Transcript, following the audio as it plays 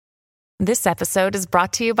This episode is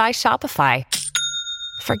brought to you by Shopify.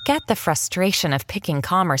 Forget the frustration of picking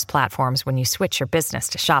commerce platforms when you switch your business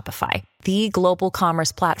to Shopify, the global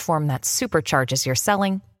commerce platform that supercharges your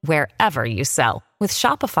selling wherever you sell. With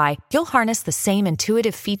Shopify, you'll harness the same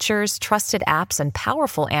intuitive features, trusted apps, and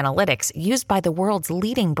powerful analytics used by the world's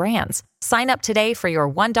leading brands. Sign up today for your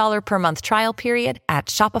 $1 per month trial period at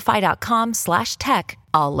shopify.com/tech,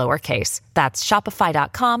 all lowercase. That's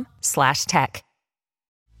shopify.com/tech.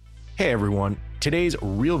 Hey everyone, today's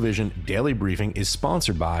Real Vision Daily Briefing is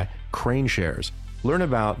sponsored by Crane Shares. Learn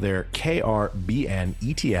about their KRBN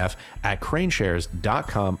ETF at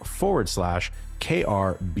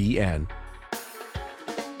craneshares.com/KRBN.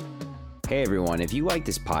 Hey everyone, if you like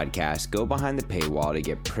this podcast, go behind the paywall to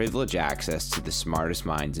get privileged access to the smartest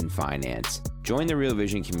minds in finance. Join the Real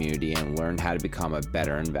Vision community and learn how to become a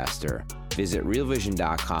better investor. Visit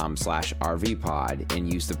realvision.com/RVPod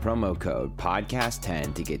and use the promo code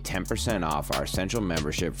podcast10 to get 10% off our essential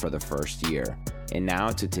membership for the first year. And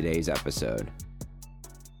now to today's episode.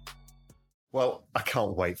 Well, I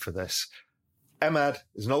can't wait for this. Emad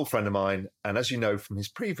is an old friend of mine, and as you know from his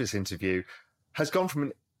previous interview, has gone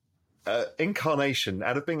from an incarnation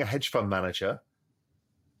out of being a hedge fund manager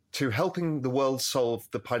to helping the world solve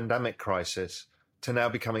the pandemic crisis to now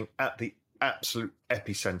becoming at the absolute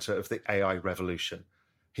epicenter of the AI revolution.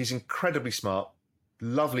 He's incredibly smart,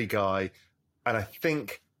 lovely guy, and I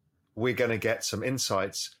think we're going to get some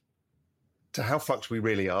insights to how fucked we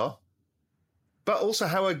really are, but also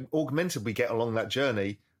how augmented we get along that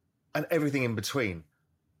journey and everything in between.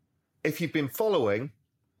 If you've been following,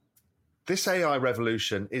 this AI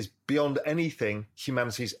revolution is beyond anything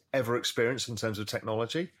humanity's ever experienced in terms of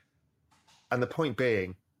technology. And the point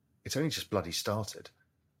being, it's only just bloody started.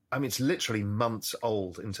 I mean, it's literally months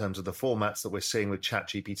old in terms of the formats that we're seeing with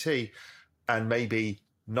ChatGPT, and maybe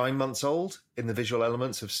 9 months old in the visual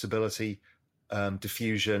elements of Stability,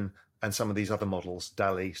 Diffusion, and some of these other models,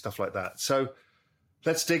 DALL-E, stuff like that. So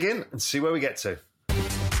let's dig in and see where we get to.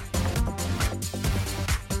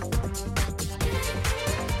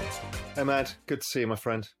 Emad, good to see you, my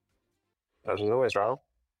friend. As always, Raoul.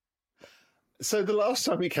 So the last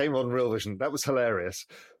time you came on Real Vision, that was hilarious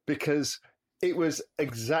because it was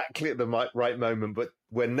exactly at the right moment, but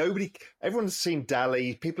when everyone's seen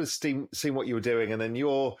DALL-E, people have seen what you were doing, and then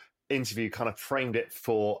your interview kind of framed it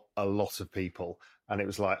for a lot of people. And it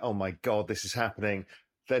was like, oh my God, this is happening.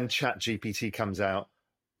 Then ChatGPT comes out.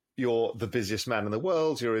 You're the busiest man in the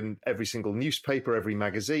world. You're in every single newspaper, every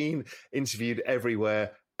magazine, interviewed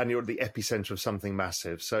everywhere, and you're at the epicenter of something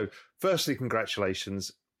massive. So firstly,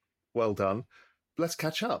 congratulations. Well done. Let's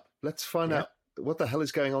catch up. Let's find out what the hell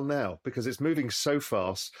is going on now, because it's moving so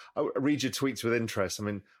fast. I read your tweets with interest. I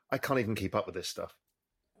mean, I can't even keep up with this stuff.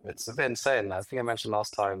 It's a bit insane. I think I mentioned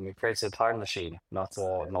last time we created a time machine, not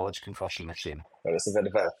a knowledge compression machine. But it's a bit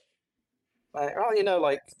of a...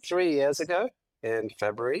 like 3 years ago in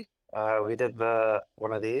February, we did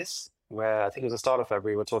one of these where I think it was the start of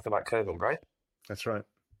February, we were talking about COVID, right? That's right.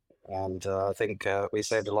 And I think we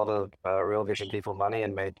saved a lot of Real Vision people money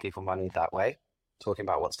and made people money that way, talking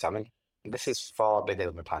about what's coming. This is far bigger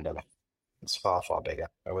than the pandemic. It's far, far bigger.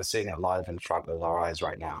 And we're seeing it live in front of our eyes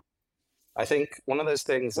right now. I think one of those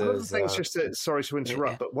things One of the things, sorry to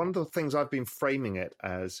interrupt, but one of the things I've been framing it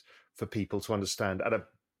as for people to understand at a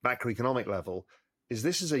macroeconomic level is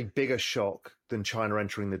this is a bigger shock than China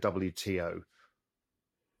entering the WTO.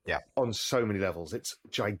 Yeah. On so many levels. It's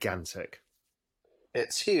gigantic.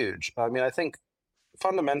 It's huge. I mean, I think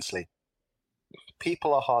fundamentally,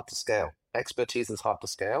 people are hard to scale. Expertise is hard to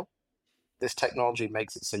scale. This technology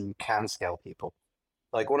makes it so you can scale people.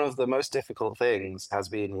 Like one of the most difficult things has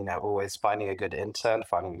been, always finding a good intern,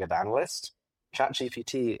 finding a good analyst.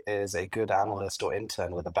 ChatGPT is a good analyst or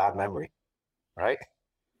intern with a bad memory, right?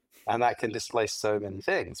 And that can displace so many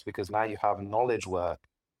things because now you have knowledge work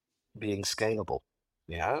being scalable,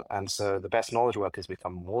 And so the best knowledge work has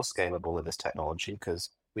become more scalable with this technology because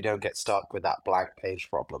we don't get stuck with that blank page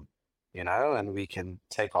problem, and we can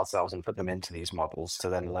take ourselves and put them into these models to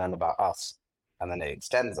then learn about us, and then it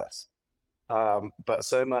extends us. But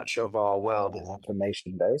so much of our world is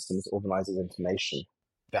information-based and it organizes information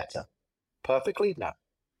better. Perfectly? No.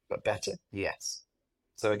 But better? Yes.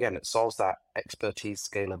 So again, it solves that expertise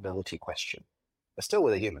scalability question. But still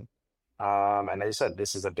with a human. And as you said,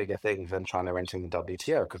 this is a bigger thing than China entering the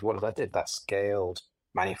WTO, because what that did, that scaled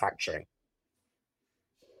manufacturing.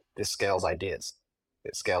 This scales ideas.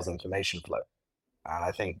 It scales information flow. And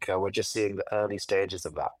I think we're just seeing the early stages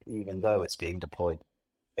of that, even though it's being deployed,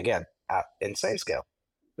 again, at insane scale.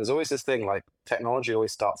 There's always this thing, like technology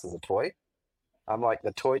always starts as a toy. I'm like,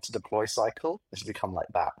 the toy to deploy cycle has become like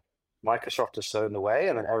that. Microsoft has shown the way,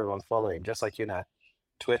 and then everyone's following. Just like,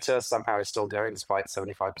 Twitter somehow is still going despite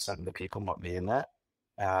 75% of the people not being there.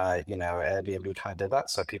 Airbnb kind of did that,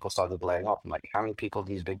 so people started laying off. I'm like, how many people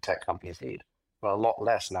these big tech companies need? Well, a lot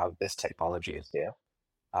less now that this technology is here.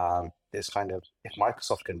 It's kind of, if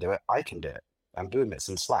Microsoft can do it, I can do it. And boom, it's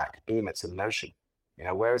in Slack. Boom, it's in Notion.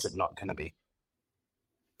 Where is it not going to be?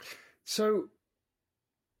 So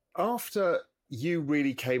after you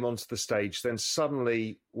really came onto the stage, then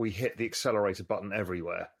suddenly we hit the accelerator button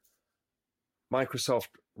everywhere. Microsoft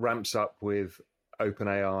ramps up with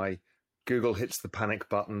OpenAI. Google hits the panic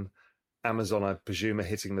button. Amazon, I presume, are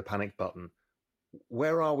hitting the panic button.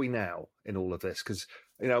 Where are we now in all of this? Because,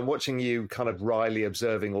 I'm watching you kind of wryly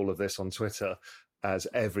observing all of this on Twitter as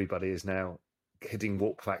everybody is now hitting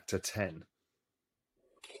warp factor 10.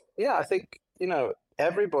 Yeah, I think,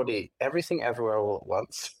 everybody, everything everywhere all at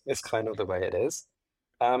once is kind of the way it is.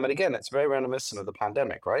 And again, it's very reminiscent of the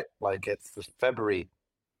pandemic, right? Like it's the February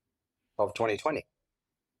of 2020,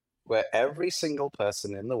 where every single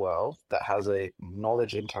person in the world that has a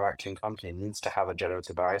knowledge interacting company needs to have a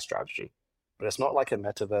generative AI strategy. But it's not like a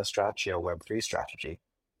metaverse strategy or Web3 strategy.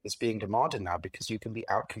 It's being demanded now because you can be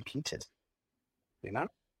outcompeted.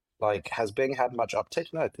 Like, has Bing had much uptake?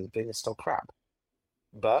 No, because Bing is still crap.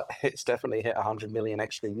 But it's definitely hit 100 million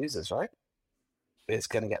extra users, right? It's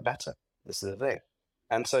going to get better. This is the thing.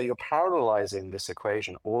 And so you're parallelizing this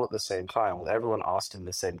equation all at the same time with everyone asking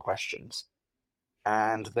the same questions.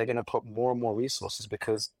 And they're going to put more and more resources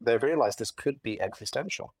because they've realized this could be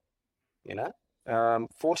existential.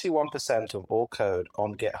 41% of all code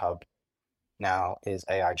on GitHub now is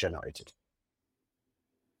AI generated.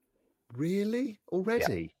 Really?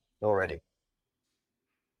 Already? Yeah, already.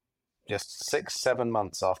 Just 6-7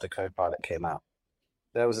 months after Copilot came out.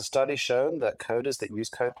 There was a study showing that coders that use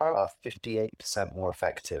Copilot are 58% more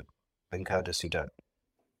effective than coders who don't.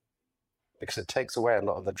 Because it takes away a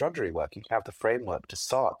lot of the drudgery work. You have the framework to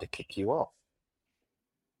start to kick you off.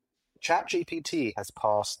 ChatGPT has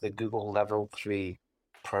passed the Google Level 3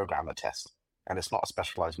 programmer test, and it's not a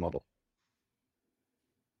specialized model.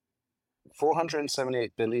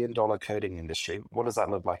 $478 billion coding industry. What does that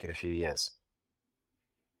look like in a few years?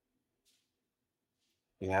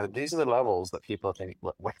 These are the levels that people think,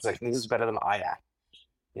 look, this is better than I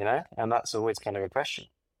am, and that's always kind of a question.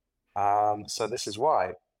 So this is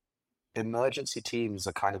why emergency teams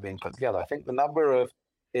are kind of being put together. I think the number of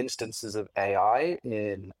instances of AI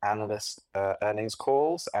in analyst earnings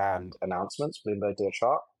calls and announcements, Bloomberg did a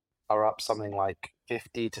chart, are up something like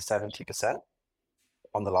 50 to 70%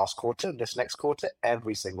 on the last quarter. This next quarter,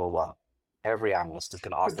 every single one, every analyst is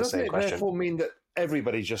going to ask the same question. Doesn't it therefore mean that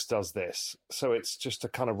everybody just does this? So it's just a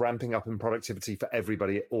kind of ramping up in productivity for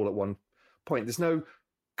everybody all at one point. There's no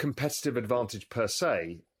competitive advantage per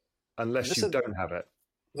se, unless you don't have it.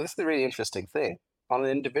 This is the really interesting thing. On an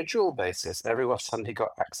individual basis, everyone suddenly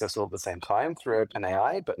got access all at the same time through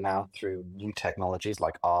OpenAI, but now through new technologies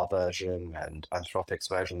like our version and Anthropic's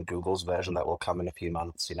version, Google's version that will come in a few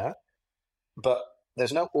months, But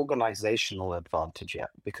there's no organizational advantage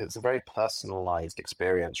yet because it's a very personalized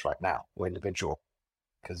experience right now, or individual,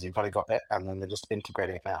 because you've already got it and then they're just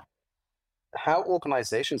integrating it now. How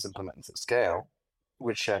organizations implement this at scale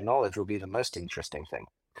with shared knowledge will be the most interesting thing,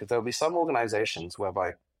 because there'll be some organizations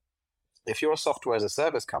whereby if you're a software as a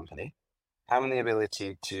service company, having the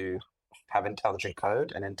ability to have intelligent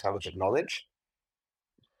code and intelligent knowledge,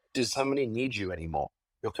 does somebody need you anymore?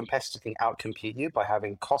 Your competitor can outcompete you by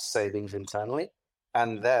having cost savings internally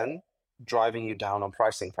and then driving you down on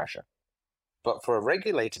pricing pressure. But for a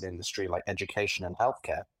regulated industry like education and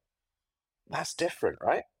healthcare, that's different,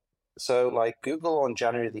 right? So like Google on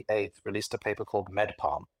January the 8th released a paper called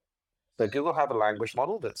MedPalm. So Google have a language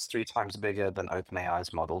model that's 3 times bigger than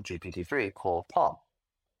OpenAI's model, GPT-3, called Palm.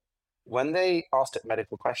 When they asked it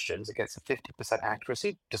medical questions, it gets a 50%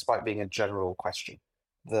 accuracy, despite being a general question.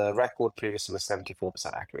 The record previously was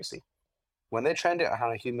 74% accuracy. When they trained it on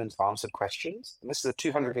how humans answered questions, and this is a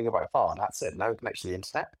 200 gigabyte file, and that's it, no connection to the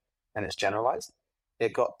internet, and it's generalized,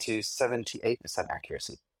 it got to 78%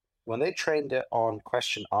 accuracy. When they trained it on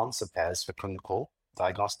question answer pairs for clinical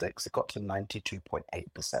diagnostics, it got to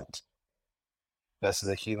 92.8%. versus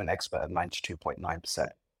a human expert at 92.9%,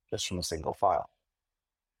 just from a single file.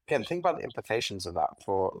 Again, think about the implications of that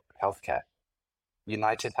for healthcare.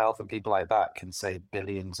 United Health and people like that can save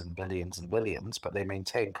billions and billions and billions, but they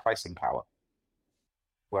maintain pricing power.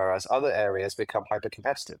 Whereas other areas become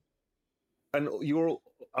hyper-competitive. And your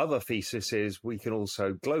other thesis is we can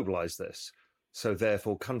also globalize this. So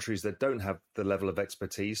therefore, countries that don't have the level of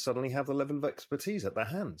expertise suddenly have the level of expertise at their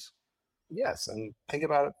hands. Yes, and think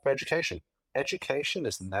about it for education. Education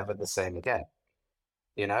is never the same again.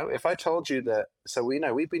 If I told you that, so we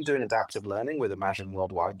know we've been doing adaptive learning with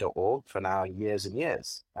imagineworldwide.org for now years and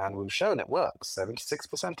years, and we've shown it works.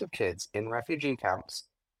 76% of kids in refugee camps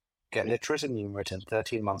get literate and numerate in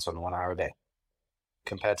 13 months on 1 hour a day,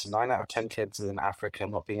 compared to 9 out of 10 kids in Africa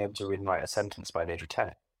not being able to read and write a sentence by the age of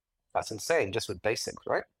 10. That's insane, just with basics,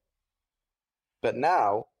 right? But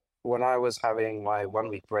now, when I was having my 1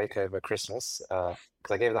 week break over Christmas, because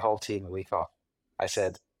I gave the whole team a week off, I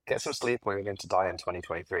said, get some sleep, we're going to die in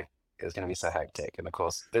 2023. It's going to be so hectic. And of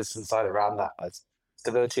course, Business Insider around that was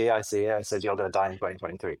Stability, I said, you're going to die in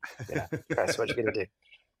 2023. Yeah, Chris, what are you going to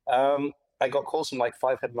do? I got calls from like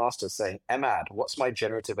 5 headmasters saying, Emad, what's my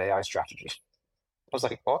generative AI strategy? I was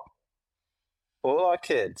like, what? All our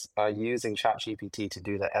kids are using ChatGPT to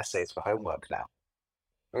do their essays for homework now.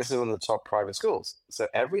 This is one of the top private schools. So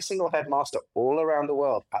every single headmaster all around the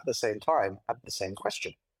world at the same time had the same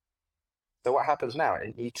question. So what happens now?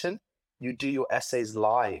 In Eton, you do your essays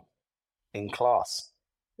live in class,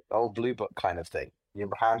 old blue book kind of thing. You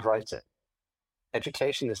handwrite it.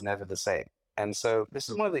 Education is never the same. And so this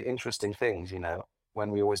is one of the interesting things,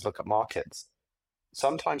 when we always look at markets.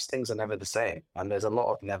 Sometimes things are never the same, and there's a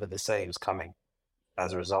lot of never the sames coming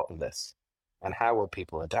as a result of this. And how will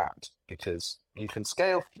people adapt? Because you can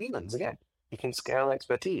scale humans again. You can scale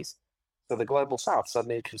expertise. So the Global South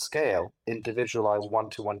suddenly can scale individualized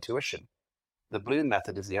one-to-one tuition. The Bloom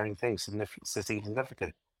method is the only thing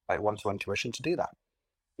significant, like one-to-one tuition to do that.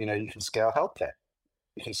 You can scale healthcare.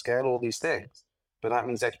 You can scale all these things, but that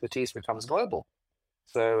means expertise becomes global.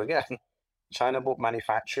 So again, China bought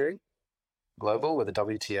manufacturing global with a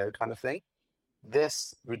WTO kind of thing.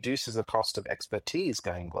 This reduces the cost of expertise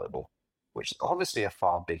going global, which is obviously a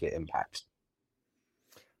far bigger impact.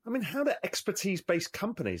 I mean, how do expertise-based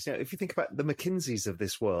companies, if you think about the McKinseys of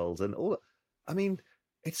this world and all,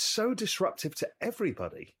 it's so disruptive to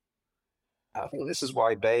everybody. I think this is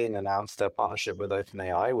why Bain announced a partnership with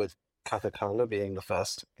OpenAI, with Coca-Cola being the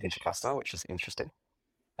first customer, which is interesting.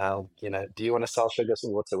 Do you want to sell sugar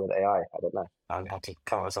and water with AI? I don't know. I'll have to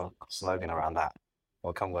come up with some slogan around that,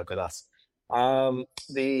 or come work with us.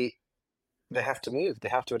 They have to move. They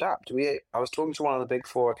have to adapt. I was talking to one of the big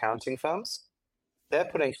 4 accounting firms. They're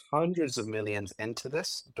putting hundreds of millions into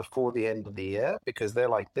this before the end of the year because they're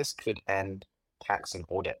like, this could end tax and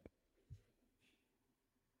audit.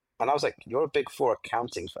 And I was like, you're a big 4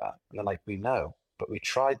 accounting firm. And they're like, we know, but we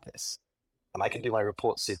tried this. And I can do my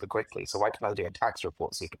reports super quickly. So why can't I do a tax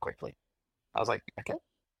report super quickly? I was like, okay.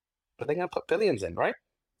 But they're going to put billions in, right?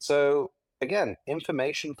 So again,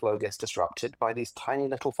 information flow gets disrupted by these tiny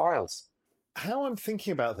little files. How I'm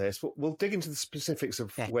thinking about this, we'll dig into the specifics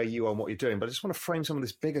of where you are and what you're doing, but I just want to frame some of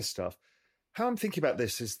this bigger stuff. How I'm thinking about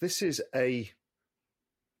this is a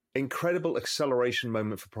incredible acceleration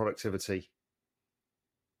moment for productivity,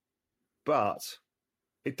 but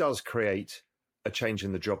it does create a change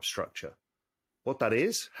in the job structure. What that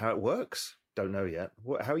is, how it works, don't know yet.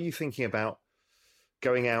 How are you thinking about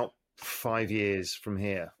going out 5 years from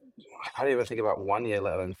here? I don't even think about 1 year,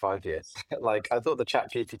 let alone 5 years. Like, I thought the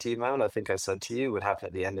ChatGPT moment, I think I said to you, would happen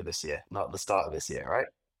at the end of this year, not the start of this year, right?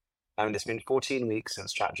 It's been 14 weeks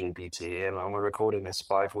since ChatGPT, and we're recording this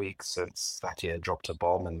 5 weeks since that year dropped a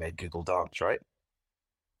bomb and made Google dance, right?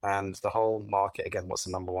 And the whole market, again, what's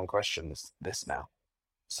the number one question is this now.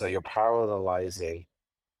 So you're parallelizing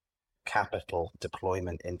capital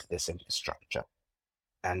deployment into this infrastructure,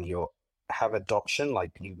 and you have adoption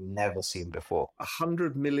like you've never seen before.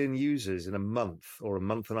 100 million users in a month or a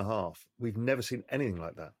month and a half. We've never seen anything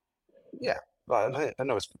like that. Yeah. Well, I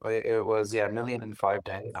know it was 1 million in 5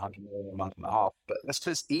 days, 100 million in a month and a half. But that's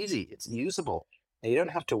just easy. It's usable. And you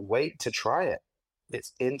don't have to wait to try it.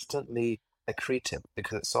 It's instantly accretive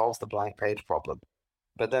because it solves the blank page problem.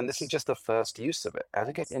 But then this is just the first use of it. As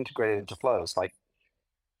it gets integrated into flows, like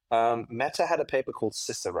Meta had a paper called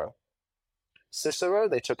Cicero. Cicero,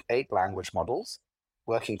 they took 8 language models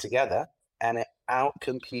working together, and it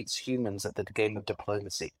outcompetes humans at the game of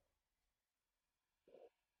diplomacy.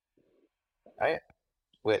 Right?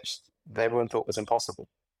 Which everyone thought was impossible.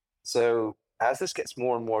 So as this gets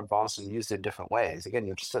more and more advanced and used in different ways, again,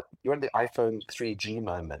 you're in the iPhone 3G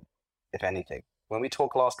moment, if anything. When we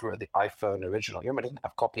talked last, we were at the iPhone original. You remember, it didn't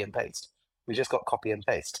have copy and paste. We just got copy and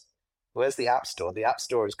paste. Where's the App Store? The App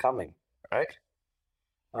Store is coming, right?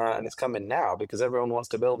 And it's coming now because everyone wants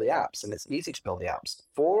to build the apps, and it's easy to build the apps.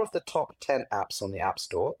 4 of the top 10 apps on the App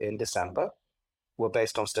Store in December were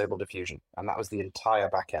based on Stable Diffusion, and that was the entire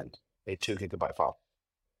backend, a 2 gigabyte file.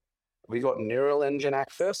 We got Neural Engine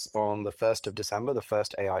access on the 1st of December, the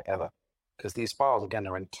first AI ever, because these files, again,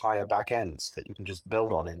 are entire backends that you can just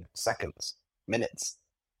build on in seconds, minutes.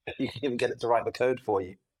 You can even get it to write the code for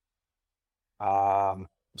you.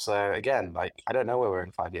 So again, like I don't know where we're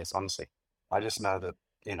in 5 years, honestly. I just know that,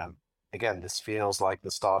 again, this feels like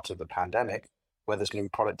the start of the pandemic, where there's going to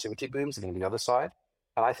be productivity booms and on the other side.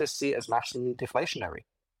 And I just see it as massively deflationary.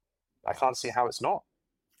 I can't see how it's not.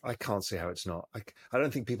 I can't see how it's not. I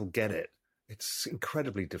don't think people get it. It's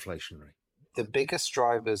incredibly deflationary. The biggest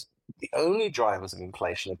drivers, the only drivers of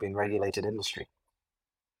inflation have been regulated industry,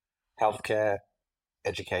 healthcare,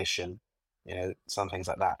 education, some things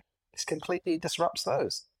like that. This completely disrupts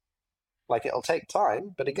those. Like it'll take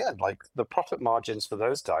time, but again, like the profit margins for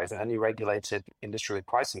those guys and any regulated industry with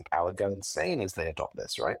pricing power go insane as they adopt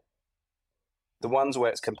this, right? The ones where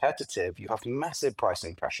it's competitive, you have massive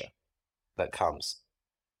pricing pressure that comes.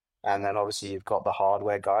 And then obviously you've got the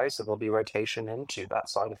hardware guys, so there'll be rotation into that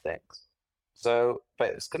side of things. So,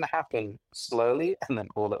 but it's going to happen slowly and then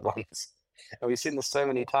all at once. And we've seen this so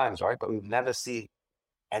many times, right? But we've never seen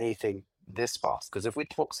anything this fast. Because if we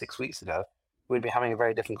talked 6 weeks ago, we'd be having a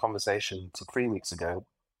very different conversation to 3 weeks ago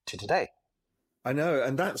to today. I know.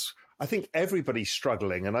 And I think everybody's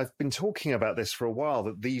struggling. And I've been talking about this for a while,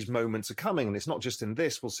 that these moments are coming. And it's not just in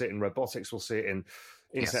this. We'll see it in robotics. We'll see it in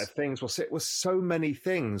Internet of Things. We'll see it with so many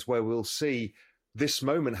things where we'll see this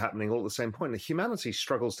moment happening all at the same point. And humanity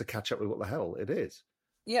struggles to catch up with what the hell it is.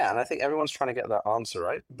 Yeah, and I think everyone's trying to get that answer,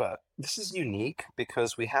 right? But this is unique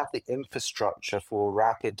because we have the infrastructure for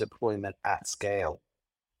rapid deployment at scale.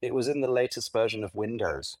 It was in the latest version of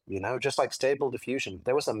Windows, just like Stable Diffusion.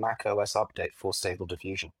 There was a Mac OS update for Stable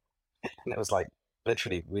Diffusion. And it was like,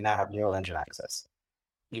 literally, we now have neural engine access.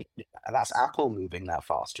 That's Apple moving that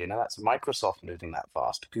fast, that's Microsoft moving that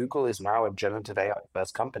fast. Google is now a generative AI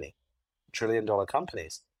first company, $1 trillion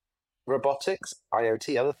companies. Robotics,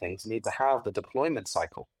 IoT, other things need to have the deployment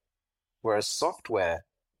cycle, whereas software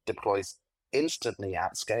deploys instantly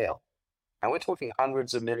at scale. And we're talking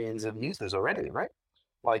hundreds of millions of users already, right?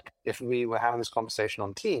 Like if we were having this conversation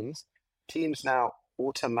on Teams now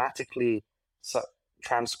automatically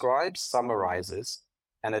transcribes, summarizes,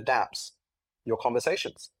 and adapts your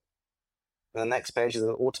conversations. And the next page is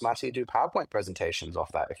automatically do PowerPoint presentations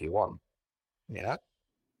off that if you want.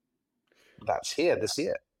 That's here this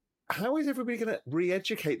year. How is everybody going to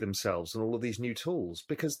re-educate themselves on all of these new tools?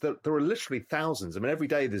 Because there are literally thousands. I mean, every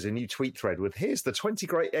day there's a new tweet thread with, here's the 20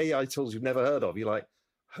 great AI tools you've never heard of. You're like,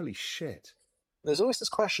 holy shit. There's always this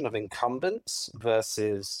question of incumbents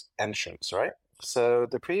versus entrants, right? So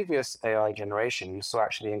the previous AI generation, you saw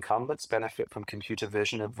actually incumbents benefit from computer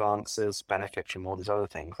vision advances, benefit from all these other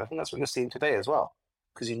things. I think that's what you're seeing today as well,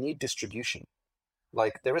 because you need distribution.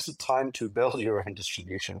 Like there isn't time to build your own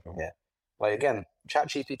distribution from here. Like again,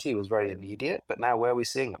 ChatGPT was very immediate, but now where are we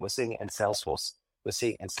seeing it? We're seeing it in Salesforce. We're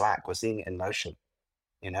seeing it in Slack. We're seeing it in Notion.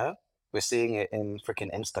 We're seeing it in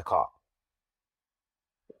freaking Instacart.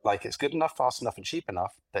 Like it's good enough, fast enough, and cheap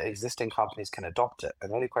enough that existing companies can adopt it. And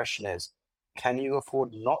the only question is, can you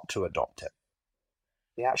afford not to adopt it?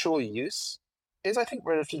 The actual use is, I think,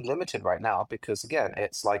 relatively limited right now because, again,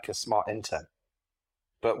 it's like a smart intern.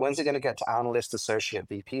 But when's it going to get to analyst, associate,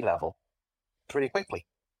 VP level? Pretty quickly.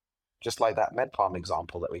 Just like that MedPalm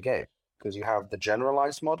example that we gave. Because you have the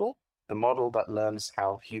generalized model, the model that learns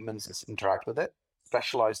how humans interact with it,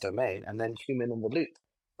 specialized domain, and then human in the loop,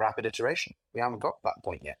 rapid iteration. We haven't got that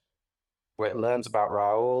point yet, where it learns about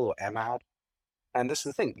Raoul or Emad. And this is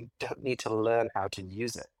the thing, you don't need to learn how to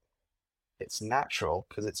use it. It's natural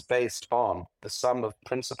because it's based on the sum of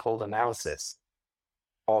principled analysis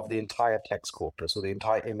of the entire text corpus or the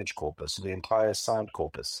entire image corpus or the entire sound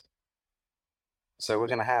corpus. So we're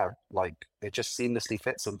going to have, it just seamlessly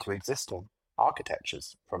fits into existing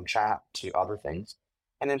architectures from chat to other things.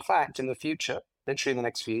 And in fact, in the future, literally in the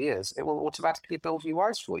next few years, it will automatically build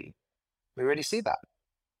UIs for you. We already see that.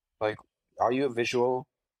 Are you a visual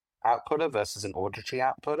outputter versus an auditory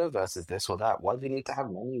outputter versus this or that? Why do you need to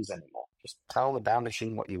have menus anymore? Just tell the down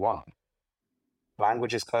machine what you want.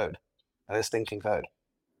 Language is code. And it's thinking code.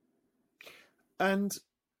 And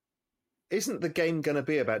isn't the game going to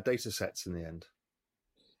be about data sets in the end?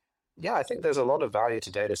 Yeah, I think there's a lot of value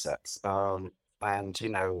to data sets. And,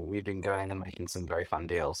 we've been going and making some very fun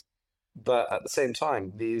deals. But at the same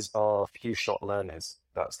time, these are few shot learners.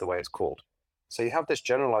 That's the way it's called. So you have this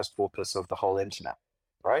generalized corpus of the whole internet,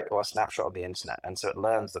 right? Or a snapshot of the internet. And so it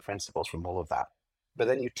learns the principles from all of that. But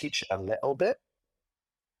then you teach it a little bit,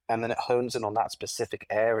 and then it hones in on that specific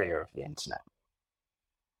area of the internet.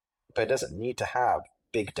 But it doesn't need to have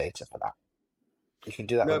big data for that. You can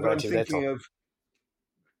do that with relatively little. I'm thinking of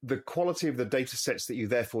the quality of the data sets that you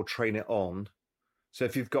therefore train it on. So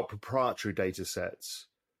if you've got proprietary data sets,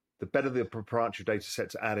 the better the proprietary data set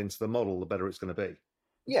to add into the model, the better it's going to be.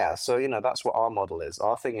 Yeah, so that's what our model is.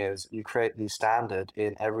 Our thing is you create the standard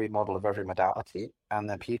in every model of every modality, and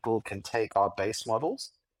then people can take our base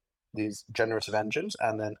models, these generative engines,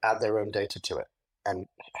 and then add their own data to it and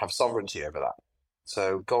have sovereignty over that.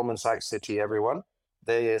 So Goldman Sachs, Citi, everyone,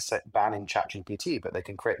 they are banning ChatGPT, but they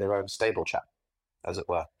can create their own stable chat, as it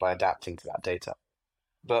were, by adapting to that data.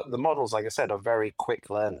 But the models, like I said, are very quick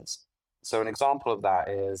learners. So an example of that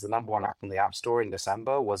is the number one app in the App Store in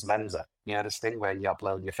December was Lensa. You know, this thing where you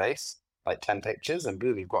upload your face, like 10 pictures, and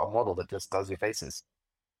boom, you've got a model that just does your faces.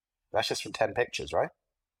 That's just from 10 pictures, right?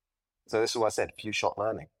 So this is what I said, few shot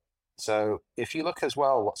learning. So if you look as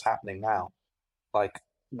well, what's happening now, like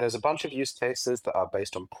there's a bunch of use cases that are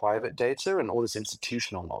based on private data and all this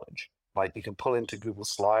institutional knowledge. Like you can pull into Google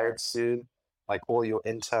Slides soon, like all your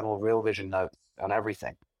internal Real Vision notes and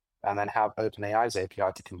everything, and then have OpenAI's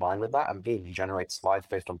API to combine with that, and boom, you generate slides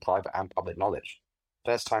based on private and public knowledge.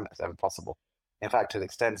 First time that's ever possible. In fact, it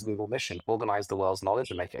extends Google mission, organize the world's knowledge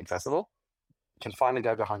and make it accessible. You can finally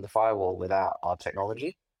go behind the firewall without our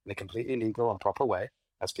technology in a completely legal and proper way,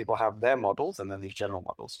 as people have their models and then these general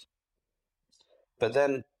models. But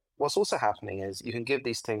then what's also happening is you can give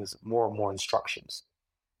these things more and more instructions.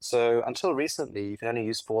 So until recently, you can only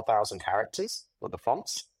use 4,000 characters with the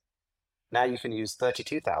fonts. Now you can use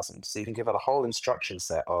 32,000. So you can give it a whole instruction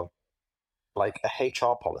set of like a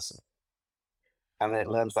HR policy. And then it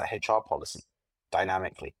learns that HR policy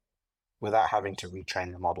dynamically without having to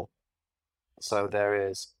retrain the model. So there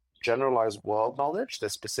is generalized world knowledge,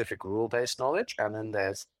 there's specific rule-based knowledge, and then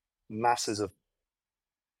there's masses of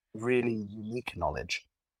really unique knowledge.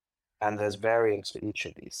 And there's variants for each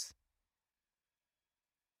of these.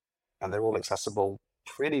 And they're all accessible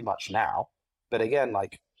pretty much now. But again,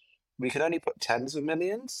 like we can only put tens of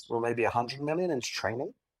millions or maybe 100 million into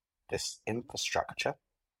training this infrastructure.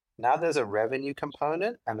 Now there's a revenue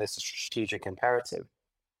component and there's a strategic imperative.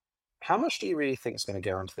 How much do you really think is going to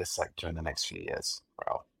go into this sector in the next few years,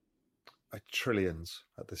 Raoul? Trillions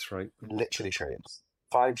at this rate. Literally trillions.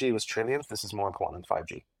 5G was trillions. This is more important than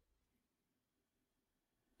 5G.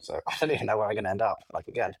 So I don't even know where I'm going to end up. Like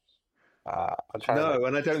again, no,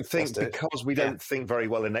 and I don't think because we don't think very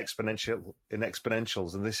well in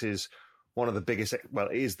exponentials, and this is one of the biggest. Well,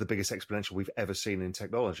 it is the biggest exponential we've ever seen in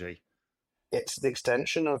technology. It's the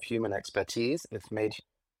extension of human expertise. It's made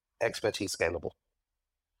expertise scalable,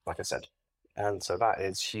 like I said, and so that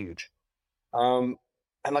is huge. And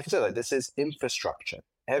like I said, like, this is infrastructure.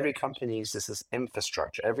 Every company uses this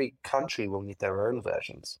infrastructure. Every country will need their own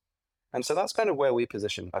versions. And so that's kind of where we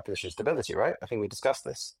position Stability, right? I think we discussed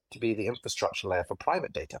this to be the infrastructure layer for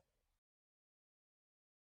private data.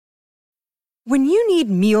 When you need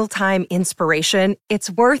mealtime inspiration,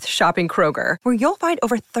 it's worth shopping Kroger, where you'll find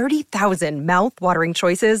over 30,000 mouth-watering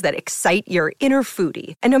choices that excite your inner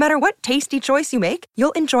foodie. And no matter what tasty choice you make,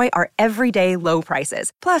 you'll enjoy our everyday low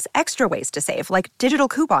prices, plus extra ways to save, like digital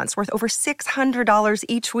coupons worth over $600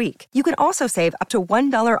 each week. You can also save up to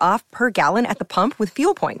 $1 off per gallon at the pump with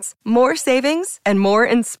fuel points. More savings and more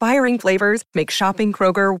inspiring flavors make shopping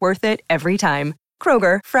Kroger worth it every time.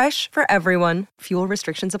 Kroger, fresh for everyone. Fuel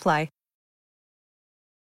restrictions apply.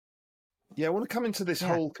 Yeah, I want to come into this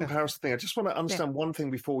whole comparison thing. I just want to understand one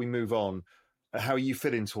thing before we move on, how you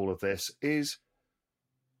fit into all of this, is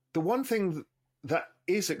the one thing that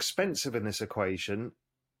is expensive in this equation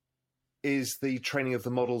is the training of the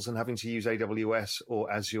models and having to use AWS or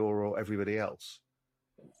Azure or everybody else.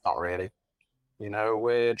 Not really. You know,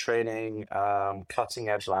 we're training cutting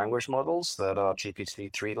edge language models that are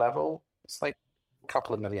GPT-3 level. It's like a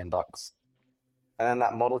couple of $1 million. And then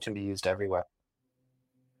that model can be used everywhere.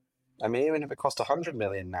 I mean, even if it costs 100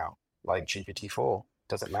 million now, like GPT-4,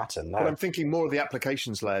 doesn't matter. No. But I'm thinking more of the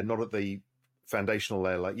applications layer, not at the foundational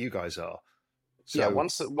layer like you guys are. So... Yeah,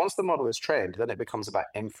 once the model is trained, then it becomes about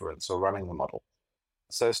inference or running the model.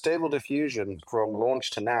 So Stable Diffusion, from launch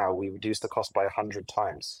to now, we reduced the cost by 100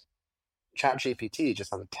 times. ChatGPT just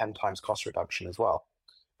has a 10 times cost reduction as well.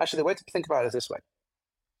 Actually, the way to think about it is this way.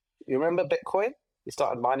 You remember Bitcoin? We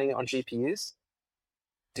started mining it on GPUs.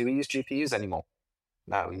 Do we use GPUs anymore?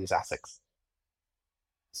 No, we use ASICs.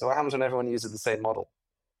 So what happens when everyone uses the same model?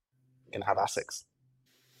 You can have ASICs.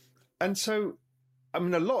 And so, I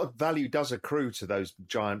mean, a lot of value does accrue to those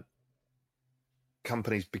giant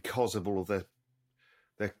companies because of all of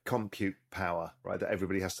their compute power, right, that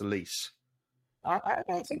everybody has to lease. I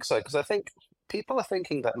don't think so, because I think people are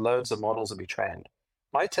thinking that loads of models will be trained.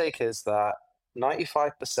 My take is that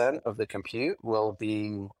 95% of the compute will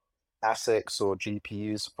be ASICs or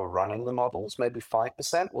GPUs for running the models. Maybe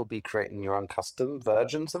 5% will be creating your own custom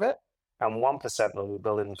versions of it, and 1% will be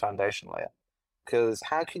building the foundation layer. Because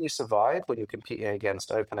how can you survive when you're competing against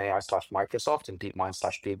OpenAI/Microsoft and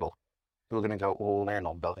DeepMind/Google, who are going to go all in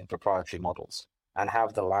on building proprietary models and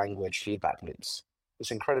have the language feedback loops?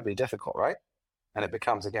 It's incredibly difficult, right? And it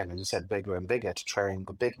becomes, again, as you said, bigger and bigger to train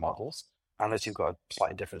the big models, unless you've got a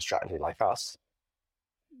slightly different strategy like us.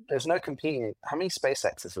 There's no competing. How many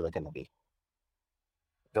SpaceXs are there going to be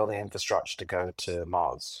building infrastructure to go to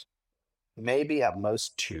Mars? Maybe at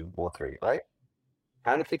most 2 or 3, right?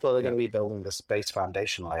 How many people are going to be building the space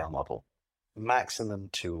foundation layer model? Maximum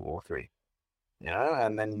 2 or 3.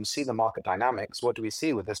 And then you see the market dynamics. What do we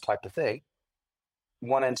see with this type of thing?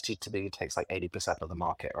 One entity typically takes like 80% of the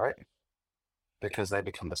market, right? Because they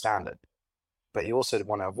become the standard. But you also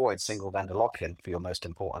want to avoid single vendor lock-in for your most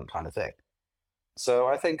important kind of thing. So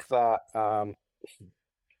I think that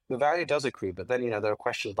the value does accrue, but then, there are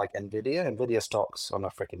questions like NVIDIA. NVIDIA stocks on a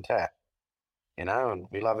freaking tear. And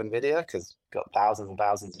we love NVIDIA because we've got thousands and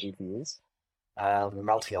thousands of GPUs. We're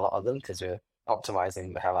melting a lot of them because we're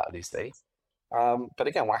optimizing the hell out of these things. But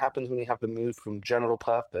again, what happens when you have the move from general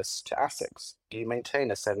purpose to ASICs? Do you maintain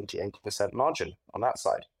a 70-80% margin on that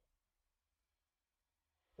side?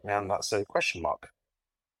 And that's a question mark.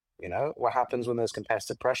 What happens when there's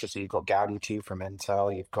competitive pressure? So you've got Gaudi 2 from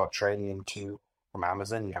Intel, you've got Trainium 2 from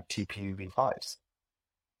Amazon, you have TPU V5s.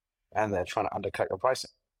 And they're trying to undercut your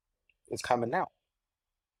pricing. It's coming now.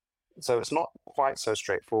 So it's not quite so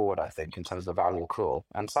straightforward, I think, in terms of value accrual.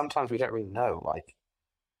 And sometimes we don't really know. Like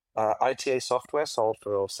ITA Software sold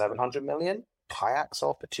for $700 million. Kayak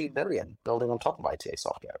sold for $2 billion, building on top of ITA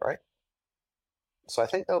Software, right? So I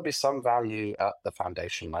think there'll be some value at the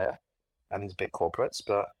foundation layer and these big corporates,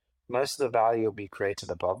 but most of the value will be created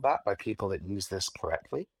above that by people that use this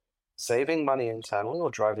correctly, saving money internally or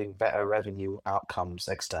driving better revenue outcomes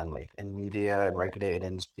externally in media and regulated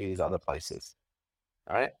industries, other places.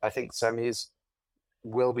 All right. I think semis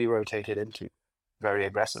will be rotated into very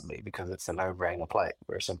aggressively because it's a no-brainer play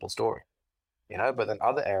for a simple story. But then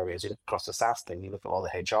other areas, you look across the SaaS thing, you look at all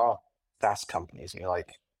the HR SaaS companies, and you're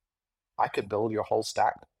like, I could build your whole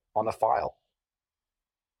stack on a file.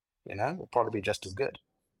 It'll probably be just as good.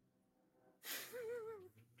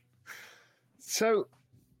 So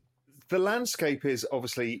the landscape is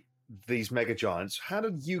obviously these mega giants. How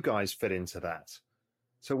do you guys fit into that?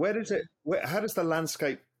 So how does the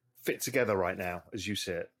landscape fit together right now as you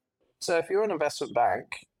see it? So if you're an investment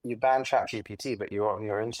bank, you ban ChatGPT, but you're on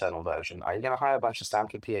your internal version. Are you going to hire a bunch of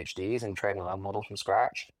Stanford PhDs and train a land model from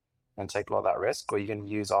scratch and take a lot of that risk? Or are you going to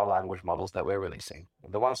use our language models that we're releasing?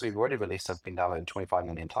 The ones we've already released have been downloaded 25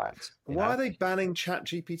 million times. Why are they banning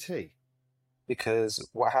ChatGPT? Because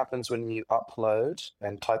what happens when you upload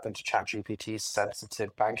and type into ChatGPT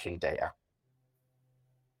sensitive banking data?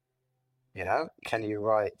 Can you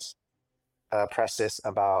write press this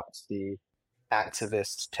about the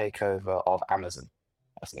activist takeover of Amazon,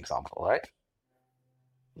 as an example, right?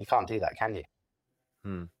 You can't do that, can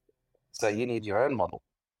you? So you need your own model.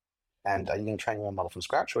 And are you going to train your own model from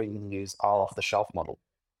scratch, or are you going to use our off-the-shelf model?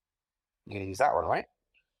 You're going to use that one, right?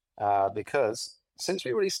 Because since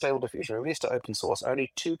we released Stable Diffusion, we released it open source,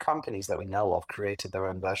 only 2 companies that we know of created their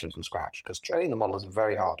own version from scratch, because training the model is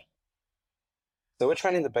very hard. So we're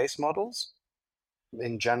training the base models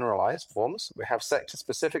in generalized forms. We have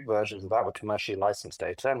sector-specific versions of that with commercially licensed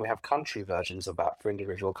data, and we have country versions of that for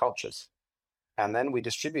individual cultures. And then we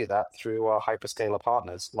distribute that through our hyperscaler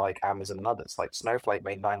partners like Amazon and others. Like Snowflake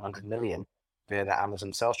made $900 million via the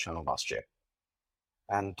Amazon sales channel last year.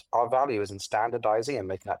 And our value is in standardizing and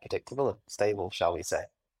making that predictable and stable, shall we say,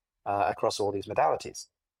 across all these modalities.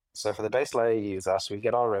 So for the base layer you use us, we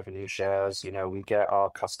get our revenue shares, we get our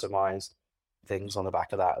customized things on the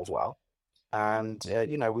back of that as well. And,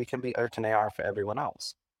 we can be OpenAI for everyone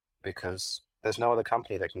else because there's no other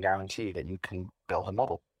company that can guarantee that you can build a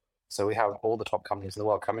model. So we have all the top companies in the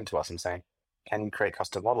world coming to us and saying, can you create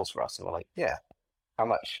custom models for us? And we're like, yeah. How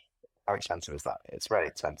much? How expensive is that? It's very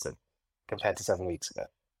expensive compared to 7 weeks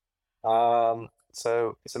ago.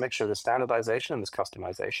 So it's a mixture of the standardization and this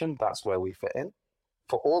customization. That's where we fit in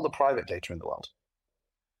for all the private data in the world.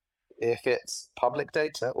 If it's public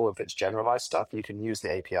data or if it's generalized stuff, you can use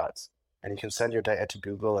the APIs and you can send your data to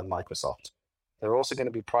Google and Microsoft. There are also going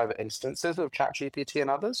to be private instances of ChatGPT and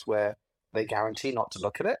others where they guarantee not to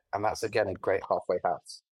look at it. And that's, again, a great halfway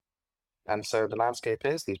house. And so the landscape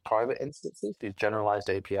is these private instances, these generalized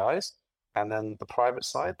APIs, and then the private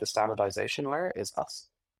side, the standardization layer is us.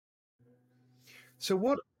 So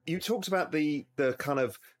what you talked about the kind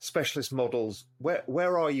of specialist models.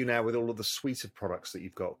 Where are you now with all of the suite of products that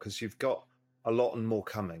you've got? Because you've got a lot and more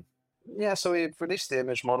coming. Yeah, so we've released the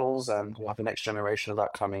image models and we'll have the next generation of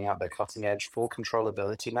that coming out. They're cutting edge, full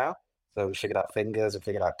controllability now. So we figured out fingers, we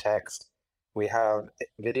figured out text. We have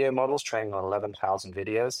video models trained on 11,000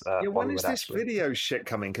 videos. When is this video shit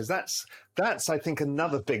coming? Because that's I think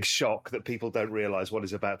another big shock that people don't realize what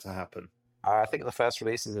is about to happen. I think the first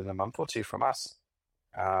release is in a month or two from us.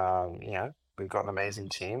 We've got an amazing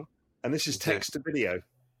team. And this is text to video.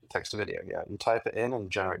 Text to video, yeah. You type it in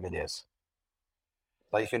and generate videos.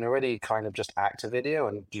 Like you can already kind of just act a video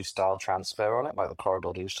and do style transfer on it, like the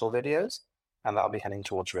Corridor Digital videos. And that'll be heading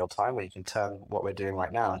towards real time, where you can turn what we're doing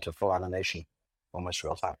right now into full animation, almost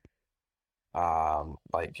real time.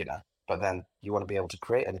 But then you want to be able to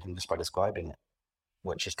create anything just by describing it,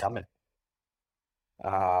 which is coming.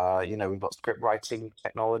 We've got script writing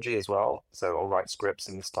technology as well. So I'll write scripts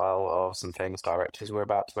in the style of some famous directors we're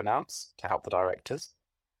about to announce to help the directors.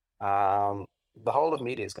 The whole of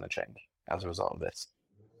media is going to change as a result of this.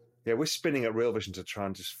 Yeah, we're spinning at Real Vision to try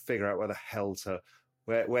and just figure out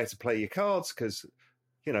where to play your cards, because,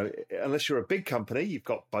 unless you're a big company, you've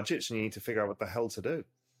got budgets and you need to figure out what the hell to do.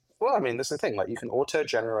 Well, I mean, this is the thing. Like, you can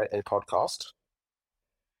auto-generate a podcast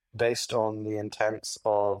based on the intents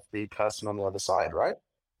of the person on the other side, right?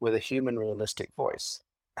 With a human, realistic voice.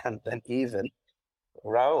 And then even,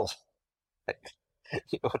 Raoul,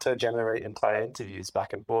 you auto-generate entire interviews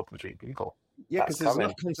back and forth between people. Yeah, because there's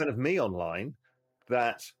enough content of me online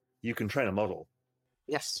that you can train a model.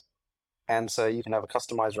 Yes. And so you can have a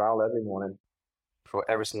customized Raoul every morning for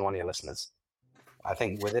every single one of your listeners. I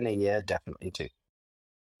think within a year, definitely too.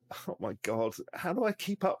 Oh my God. How do I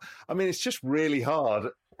keep up? I mean, it's just really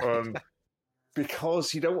hard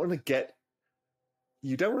because you don't want to get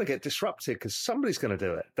disrupted, because somebody's going to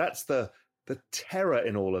do it. That's the terror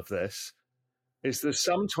in all of this, is there's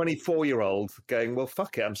some 24-year-old going, well,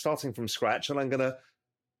 fuck it, I'm starting from scratch and I'm going to...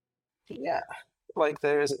 Yeah. Like,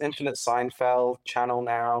 there is an Infinite Seinfeld channel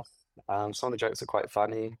now. Some of the jokes are quite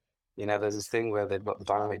funny. There's this thing where they've got the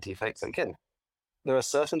dynamic deepfakes. Again, there are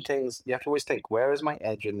certain things you have to always think, where is my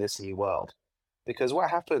edge in this new world? Because what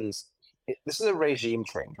happens, this is a regime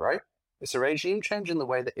change, right? It's a regime change in the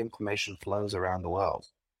way that information flows around the world.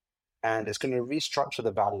 And it's going to restructure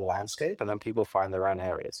the value landscape, and then people find their own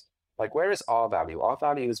areas. Like, where is our value? Our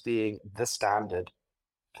value is being the standard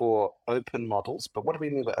for open models. But what do we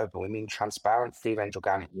mean by open? We mean transparent, free-range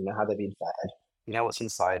organic. You know how they've been fed. You know what's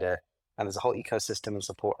inside it. And there's a whole ecosystem and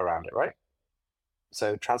support around it, right?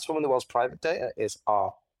 So transforming the world's private data is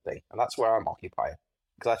our thing. And that's where I'm occupied.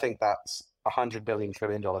 Because I think that's a $100 billion, $1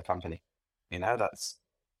 trillion company. That's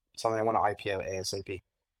something I want to IPO ASAP.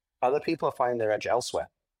 Other people are finding their edge elsewhere.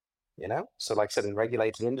 So like I said, in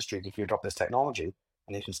regulated industries, if you adopt this technology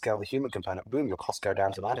and you can scale the human component, boom, your costs go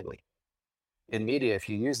down dramatically. In media, if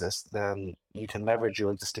you use this, then you can leverage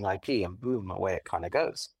your existing IP and boom, away it kind of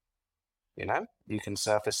goes. You can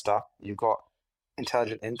surface stuff. You've got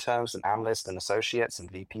intelligent interns and analysts and associates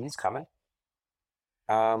and VPs coming.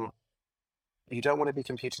 You don't want to be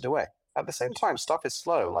computed away. At the same time, stuff is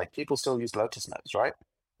slow. Like, people still use Lotus Notes, right?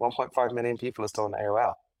 1.5 million people are still on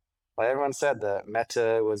AOL. Like, everyone said that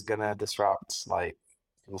Meta was going to disrupt, like,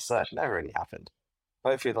 search. Never really happened.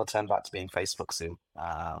 Hopefully they'll turn back to being Facebook soon.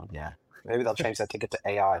 Yeah. Maybe they'll change their ticket to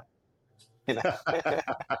AI.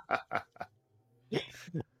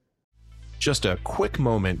 Just a quick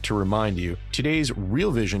moment to remind you, today's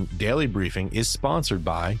Real Vision Daily Briefing is sponsored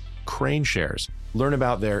by KraneShares. Learn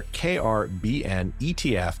about their KRBN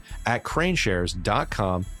ETF at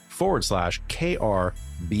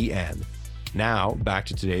kraneshares.com/KRBN. Now, back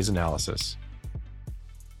to today's analysis.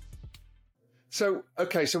 So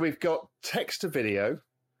we've got text to video,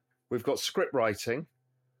 we've got script writing,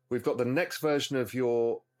 we've got the next version of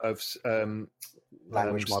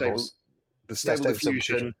language models, the Stable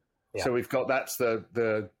Diffusion. Yeah. So we've got, that's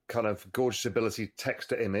the kind of gorgeous ability text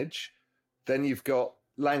to image. Then you've got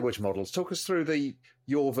language models. Talk us through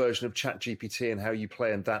your version of ChatGPT and how you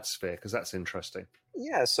play in that sphere, because that's interesting.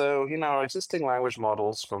 Yeah, so, our existing language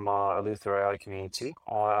models from our Eleuther AI community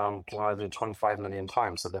are applied 25 million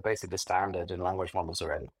times. So they're basically the standard in language models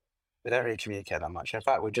already. They don't really communicate that much. In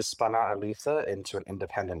fact, we just spun out Eleuther into an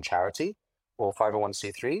independent charity or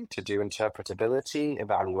 501c3 to do interpretability,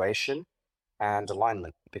 evaluation, and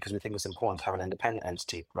alignment, because we think it's important to have an independent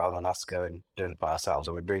entity rather than us going doing it by ourselves.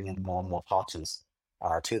 And we're bringing in more and more partners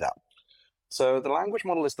to that. So the language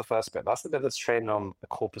model is the first bit. That's the bit that's trained on the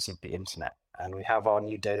corpus of the internet. And we have our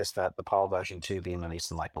new data set, the PAL version 2, being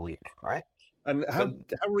released in like a week, right? And how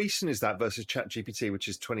recent is that versus ChatGPT, which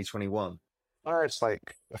is 2021? It's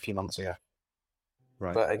like a few months ago.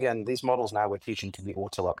 Right. But again, these models now we're teaching to be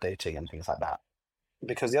auto-updating and things like that.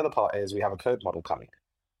 Because the other part is we have a code model coming.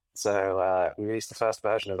 So we released the first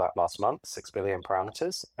version of that last month, 6 billion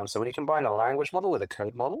parameters. And so when you combine a language model with a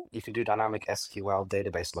code model, you can do dynamic SQL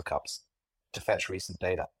database lookups to fetch recent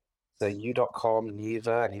data. So U.com,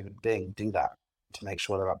 Neeva, and even Bing do that to make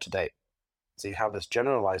sure they're up to date. So you have this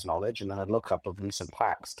generalized knowledge and then a lookup of recent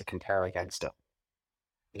facts to compare against it.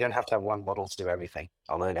 You don't have to have one model to do everything,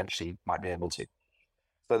 although eventually you might be able to.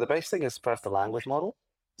 So the base thing is first the language model.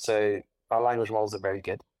 So our language models are very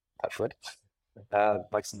good, touch wood,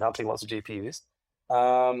 like melting lots of GPUs.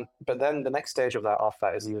 But then the next stage of that after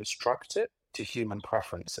that is you instruct it to human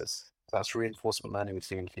preferences. That's reinforcement learning with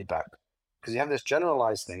human feedback. Because you have this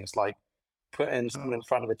generalized thing. It's like putting someone in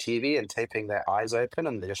front of a TV and taping their eyes open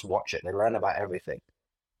and they just watch it. They learn about everything,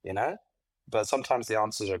 you know? But sometimes the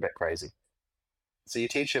answers are a bit crazy. So you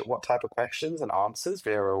teach it what type of questions and answers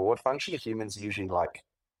via a reward function humans usually like.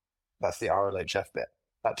 That's the RLHF bit.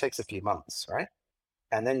 That takes a few months, right?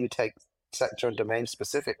 And then you take sector and domain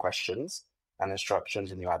specific questions and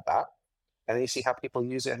instructions and you add that. And then you see how people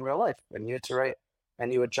use it in real life and you iterate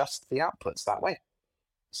and you adjust the outputs that way.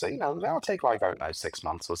 So, that'll take like, I don't know, 6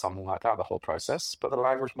 months or something like that, the whole process. But the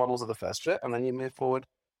language models are the first bit, and then you move forward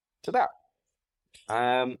to that.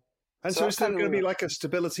 And so is that going to be like a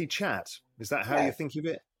stability chat? Is that how you think of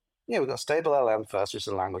it? Yeah, we've got stable LM first, which is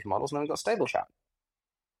the language models, and then we've got stable chat.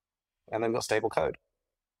 And then we've got stable code.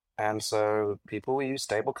 And so people will use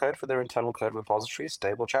stable code for their internal code repositories,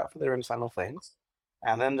 stable chat for their internal things.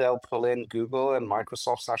 And then they'll pull in Google and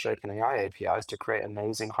Microsoft/OpenAI APIs to create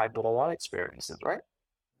amazing hybrid AI experiences, right?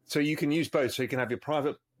 So you can use both. So you can have your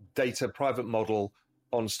private data, private model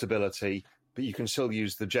on stability, but you can still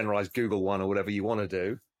use the generalized Google one or whatever you want to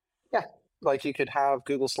do. Yeah, like you could have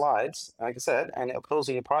Google Slides, like I said, and it pulls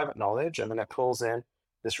in your private knowledge, and then it pulls in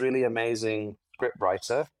this really amazing script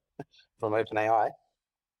writer from OpenAI.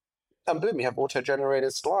 And boom, you have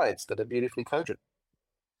auto-generated slides that are beautifully coded.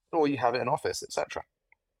 Or you have it in Office, etc.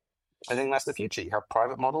 I think that's the future. You have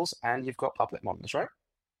private models and you've got public models, right?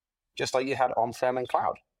 Just like you had on-prem and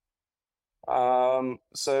cloud.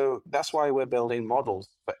 So that's why we're building models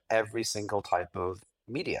for every single type of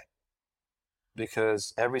media,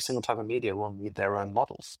 because every single type of media will need their own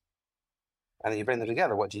models. And then you bring them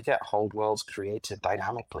together. What do you get? Whole worlds created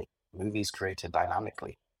dynamically, movies created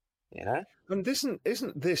dynamically, And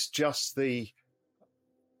isn't this just the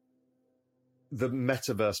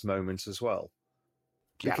metaverse moment as well?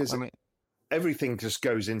 Because everything just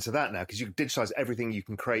goes into that now, because you digitize everything you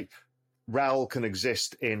can create. RAL can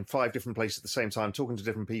exist in 5 different places at the same time, talking to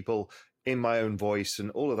different people in my own voice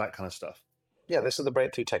and all of that kind of stuff. Yeah, this is the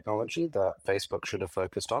breakthrough technology that Facebook should have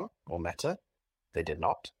focused on, or Meta. They did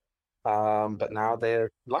not. But now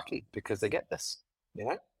they're lucky because they get this,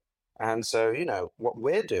 And so, what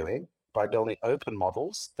we're doing by building open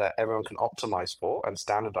models that everyone can optimize for and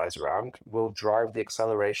standardize around will drive the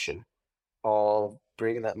acceleration of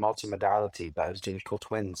bringing that multimodality, those digital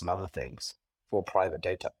twins and other things for private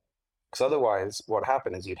data. Because otherwise, what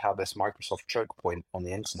happened is you'd have this Microsoft choke point on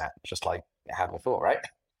the internet, just like it had before, right?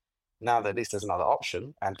 Now that at least there's another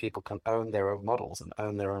option and people can own their own models and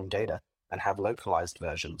own their own data and have localized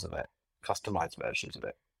versions of it, customized versions of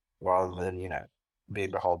it, rather than,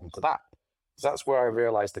 being beholden to that. So that's where I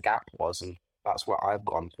realized the gap was, and that's where I've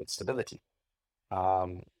gone with stability.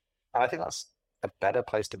 And I think that's a better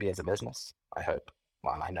place to be as a business, I hope.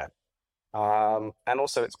 Well, I know. And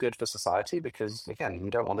also it's good for society because, again, we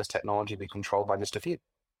don't want this technology to be controlled by just a few.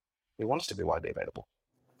 We want it to be widely available.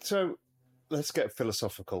 So let's get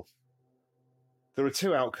philosophical. There are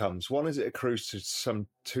 2 outcomes. One is it accrues to some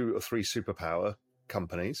 2 or 3 superpower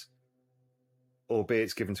companies, or B,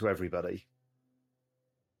 it's given to everybody.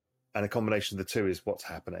 And a combination of the 2 is what's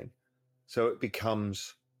happening. So it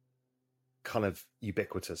becomes kind of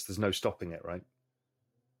ubiquitous. There's no stopping it, right?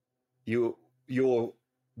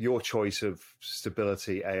 Your choice of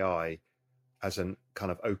stability AI as a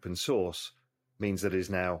kind of open source means that it is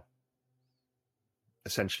now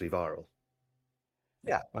essentially viral.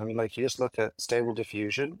 Yeah, you just look at Stable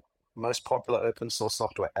Diffusion, most popular open source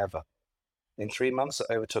software ever. In 3 months, it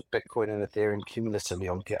overtook Bitcoin and Ethereum cumulatively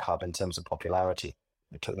on GitHub in terms of popularity.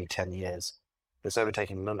 It took them 10 years. It's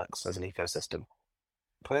overtaking Linux as an ecosystem.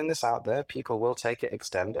 Putting this out there, people will take it,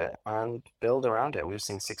 extend it, and build around it. We've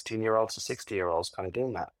seen 16-year-olds to 60-year-olds kind of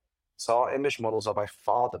doing that. So our image models are by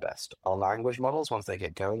far the best. Our language models, once they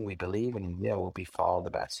get going, we believe in a year will be far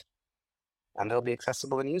the best. And they'll be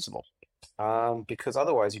accessible and usable. Because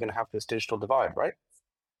otherwise you're going to have this digital divide, right?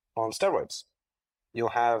 On steroids. You'll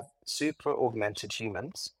have super augmented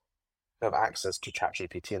humans who have access to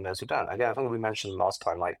ChatGPT and those who don't. Again, I think we mentioned last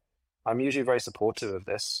time, I'm usually very supportive of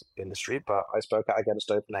this industry, but I spoke out against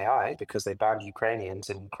OpenAI because they banned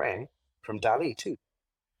Ukrainians in Ukraine from DALL-E too,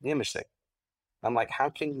 the image thing. I'm like, how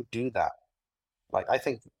can you do that?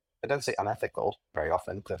 I don't say unethical very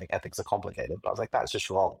often because I think ethics are complicated, but I was like, that's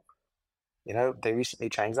just wrong. They recently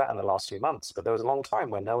changed that in the last few months, but there was a long time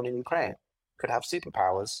when no one in Ukraine could have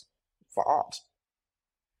superpowers for art,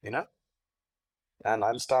 you know? And I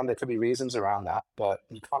understand there could be reasons around that, but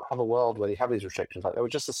you can't have a world where you have these restrictions. Like there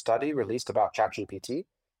was just a study released about ChatGPT.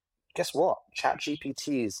 Guess what?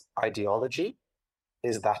 ChatGPT's ideology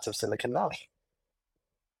is that of Silicon Valley.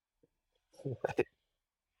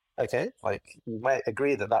 Okay, like you might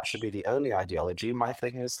agree that that should be the only ideology. My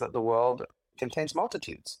thing is that the world contains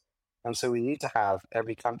multitudes. And so we need to have,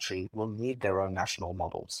 every country will need their own national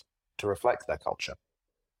models to reflect their culture.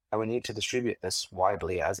 And we need to distribute this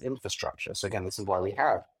widely as infrastructure. So again, this is why we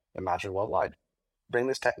have Imagine Worldwide. Bring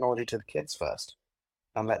this technology to the kids first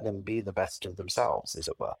and let them be the best of themselves, as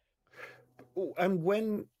it were. And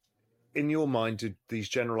when, in your mind, did these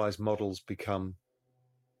generalized models become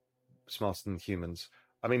smarter than humans?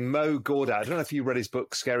 I mean, Mo Gawdat, I don't know if you read his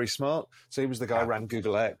book, Scary Smart. So he was the guy who ran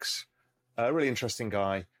Google X. A really interesting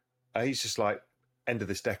guy. He's just like, end of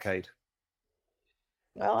this decade.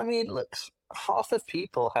 Well, I mean, look, half of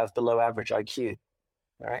people have below average IQ,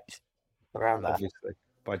 right? Around that. Obviously,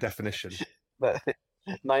 by definition. But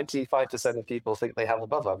 95% of people think they have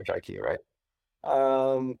above average IQ, right?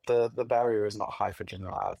 The barrier is not high for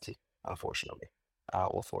generality, unfortunately.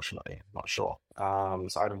 Or fortunately, I'm not sure.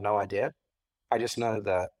 So I have no idea. I just know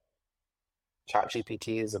that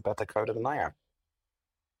ChatGPT is a better coder than I am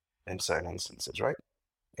in certain instances, right?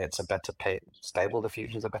 It's a better Stable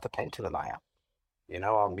Diffusion is a better painter than I am.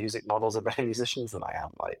 Our music models are better musicians than I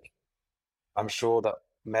am. Like, I'm sure that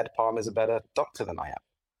MedPalm is a better doctor than I am.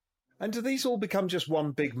 And do these all become just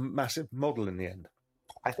one big, massive model in the end?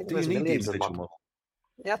 I think there's millions of models.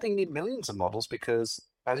 Yeah, I think you need millions of models because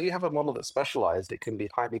as you have a model that's specialized, it can be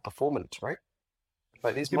highly performant, right?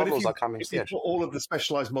 Like these models are coming. If you put all of the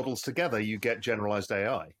specialized models together, you get generalized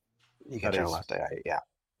AI. You get generalized AI, yeah.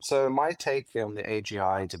 So my take on the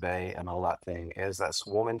AGI debate and all that thing is that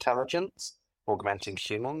swarm intelligence, augmenting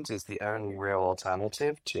humans, is the only real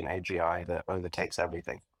alternative to an AGI that overtakes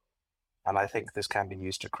everything. And I think this can be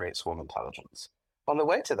used to create swarm intelligence. On the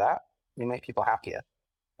way to that, you make people happier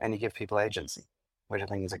and you give people agency, which I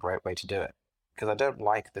think is a great way to do it. Because I don't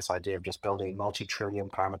like this idea of just building a multi-trillion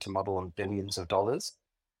parameter model on billions of dollars,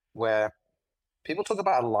 where people talk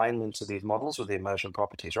about alignment of these models with the emergent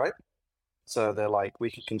properties, right? So they're like, we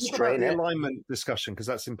can constrain the alignment discussion, because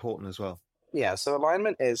that's important as well. Yeah, so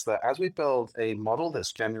alignment is that as we build a model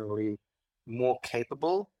that's generally more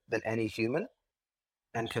capable than any human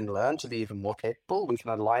and can learn to be even more capable, we can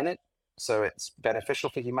align it so it's beneficial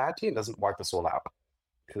for humanity and doesn't wipe us all out.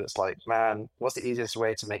 Because it's like, man, what's the easiest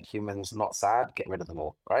way to make humans not sad? Get rid of them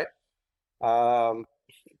all, right?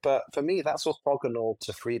 But for me, that's orthogonal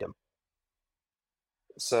to freedom.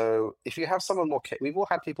 So if you have someone more, we've all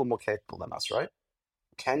had people more capable than us, right?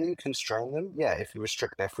 Can you constrain them? Yeah, if you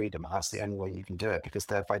restrict their freedom, that's the only way you can do it because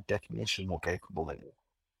they're by definition more capable than you.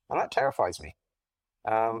 And that terrifies me.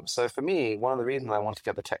 So for me, one of the reasons I want to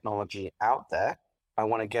get the technology out there, I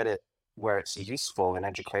want to get it where it's useful in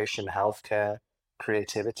education, healthcare,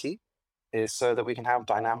 creativity, is so that we can have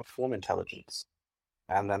dynamic form intelligence.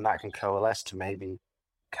 And then that can coalesce to maybe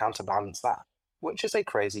counterbalance that, which is a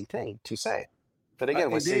crazy thing to say. But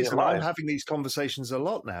again, we're seeing it live. I'm having these conversations a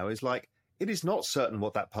lot now. Is like, it is not certain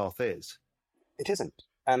what that path is. It isn't.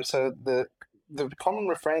 And so the common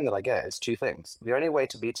refrain that I get is two things. The only way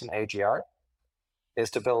to beat an AGI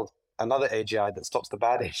is to build another AGI that stops the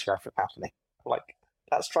bad AGI from happening. Like,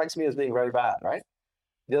 that strikes me as being very bad, right?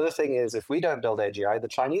 The other thing is, if we don't build AGI, the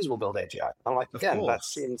Chinese will build AGI. I'm like, again, that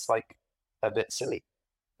seems like a bit silly,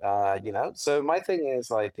 So my thing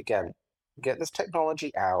is, like, again, get this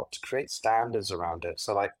technology out, create standards around it.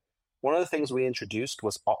 So, like, one of the things we introduced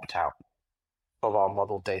was opt-out of our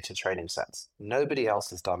model data training sets. Nobody else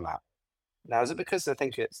has done that. Now, is it because they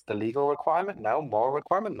think it's the legal requirement? No. Moral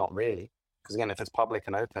requirement? Not really. Because again, if it's public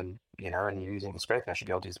and open, and you're using the scraping, I should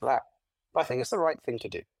be able to use for that. But I think it's the right thing to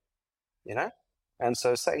do, And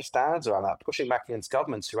so setting standards around that, pushing back against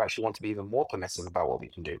governments who actually want to be even more permissive about what we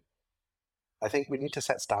can do. I think we need to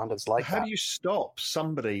set standards like that. How do you stop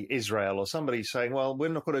somebody, Israel or somebody, saying, well, we're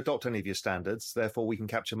not going to adopt any of your standards, therefore we can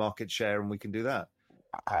capture market share and we can do that?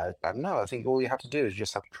 I don't know. I think all you have to do is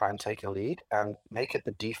just have to try and take a lead and make it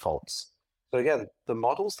the defaults. So again, the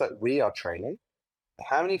models that we are training,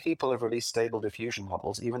 how many people have released Stable Diffusion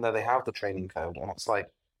models, even though they have the training code, and it's like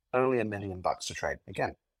only $1 million to train?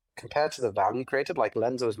 Again, compared to the value created, like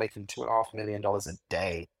Lenzo is making $2.5 million a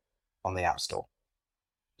day on the App Store.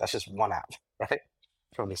 That's just one app, right?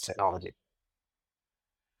 From this technology.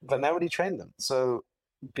 But nobody trained them. So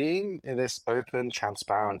being in this open,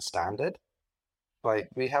 transparent standard, like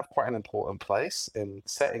we have quite an important place in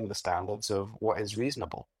setting the standards of what is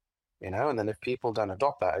reasonable. And then if people don't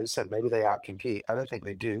adopt that, as you said, maybe they outcompete. I don't think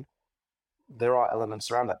they do. There are elements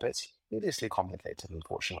around that, but it's hideously complicated,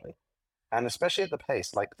 unfortunately. And especially at the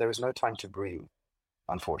pace, like there is no time to breathe,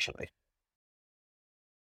 unfortunately.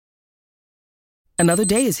 Another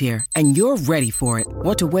day is here, and you're ready for it.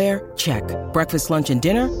 What to wear? Check. Breakfast, lunch, and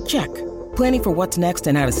dinner? Check. Planning for what's next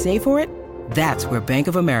and how to save for it? That's where Bank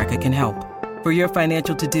of America can help. For your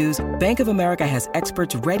financial to-dos, Bank of America has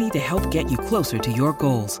experts ready to help get you closer to your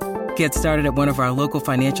goals. Get started at one of our local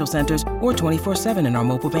financial centers or 24/7 in our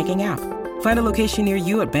mobile banking app. Find a location near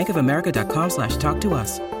you at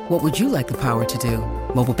bankofamerica.com/talktous. What would you like the power to do?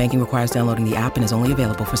 Mobile banking requires downloading the app and is only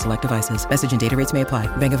available for select devices. Message and data rates may apply.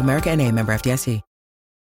 Bank of America N.A., member FDIC.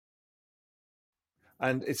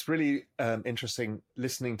 And it's really interesting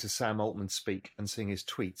listening to Sam Altman speak and seeing his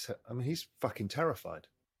tweets. I mean, he's fucking terrified.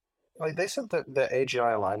 Like they said that the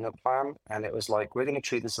AGI alignment plan, and it was like, we're going to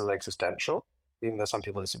treat this as existential, even though some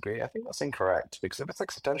people disagree. I think that's incorrect, because if it's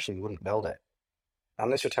existential, you wouldn't build it,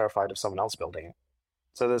 unless you're terrified of someone else building it.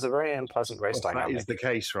 So there's a very unpleasant race dynamic. That is the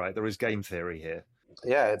case, right? There is game theory here.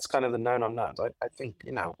 Yeah, it's kind of the known unknowns. I think,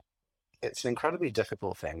 it's an incredibly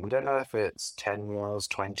difficult thing. We don't know if it's 10 years,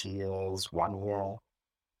 20 years, 1 year.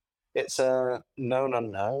 It's a known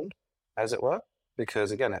unknown, as it were, because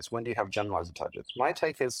again, it's when do you have generalized intelligence? My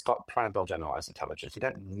take is stop trying to build generalized intelligence. You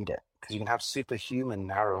don't need it, because you can have superhuman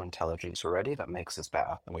narrow intelligence already that makes us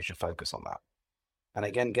better, and we should focus on that. And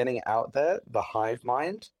again, getting it out there, the hive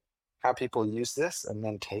mind, how people use this and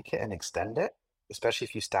then take it and extend it, especially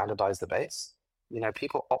if you standardize the base.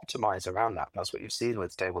 People optimize around that. That's what you've seen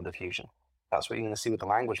with Stable Diffusion. That's what you're going to see with the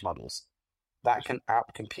language models. That can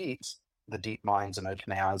outcompete the DeepMinds and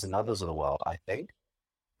OpenAIs and others of the world, I think,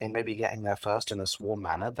 in maybe getting there first in a swarm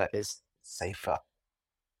manner that is safer.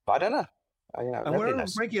 But I don't know. And where are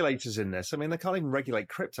regulators in this? I mean, they can't even regulate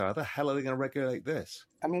crypto. How the hell are they going to regulate this?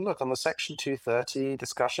 I mean, look, on the Section 230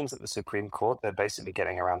 discussions at the Supreme Court, they're basically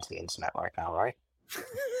getting around to the internet right now, right?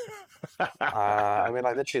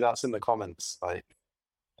 Literally, that's in the comments.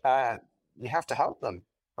 You have to help them,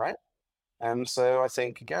 right? And so I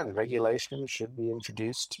think, again, regulation should be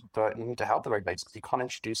introduced, but you need to help the regulators because you can't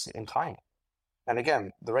introduce it in time. And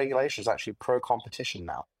again, the regulation is actually pro-competition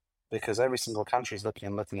now, because every single country is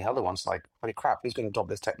looking at the other ones like, holy crap, who's going to adopt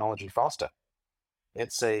this technology faster?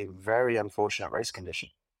 It's a very unfortunate race condition.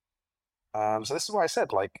 So this is why I said,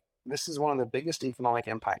 this is one of the biggest economic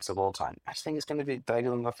impacts of all time. I think it's going to be bigger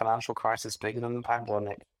than the financial crisis, bigger than the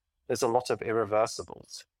pandemic. There's a lot of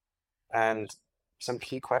irreversibles. And some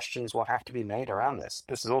key questions will have to be made around this.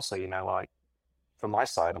 This is also, from my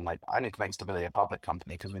side, I'm like, I need to make Stability a public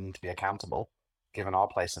company because we need to be accountable, given our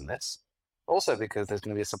place in this. Also because there's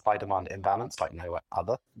going to be a supply-demand imbalance like no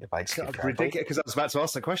other. It's ridiculous, because I was about to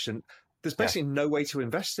ask the question. There's basically no way to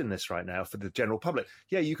invest in this right now for the general public.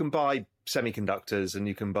 Yeah, you can buy semiconductors and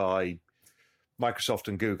you can buy Microsoft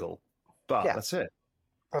and Google, but that's it.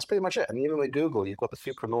 That's pretty much it. And even with Google, you've got the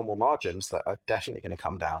supernormal margins that are definitely going to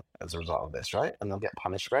come down as a result of this, right? And they'll get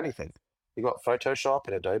punished for anything. You've got Photoshop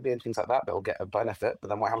and Adobe and things like that will get a benefit, but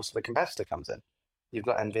then what happens when the competitor comes in? You've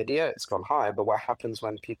got NVIDIA, it's gone high, but what happens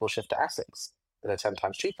when people shift to ASICs that are 10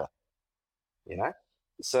 times cheaper?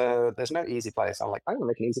 So there's no easy place. I'm like, I'm going to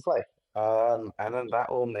make an easy play. And then that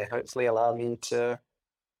will hopefully allow me to,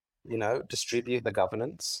 distribute the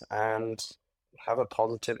governance and have a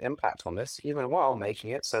positive impact on this, even while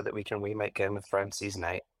making it so that we can remake Game of Thrones Season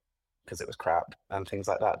 8 because it was crap and things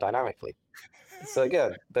like that dynamically. So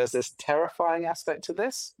again, there's this terrifying aspect to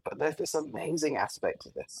this, but there's this amazing aspect to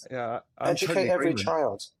this. Yeah, educate every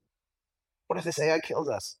child. What if this AI kills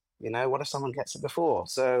us? What if someone gets it before?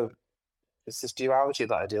 So it's this duality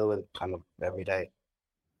that I deal with kind of every day.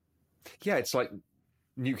 Yeah, it's like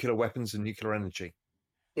nuclear weapons and nuclear energy.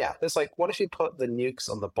 Yeah, it's like, what if you put the nukes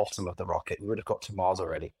on the bottom of the rocket? We would have got to Mars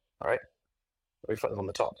already, all right? We put them on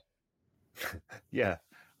the top. Yeah,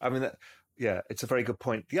 I mean, it's a very good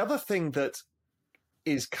point. The other thing that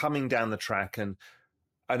is coming down the track, and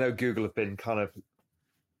I know Google have been kind of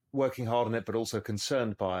working hard on it, but also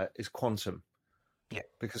concerned by it, is quantum. Yeah.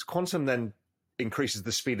 Because quantum then increases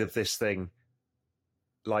the speed of this thing,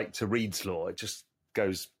 like to Reed's law. It just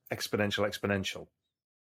goes exponential.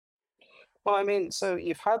 Well, I mean, so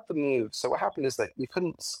you've had the move. So what happened is that you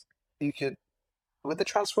could, with the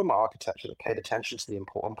transformer architecture that paid attention to the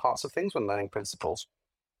important parts of things when learning principles,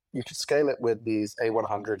 you could scale it with these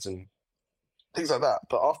A100s and things like that.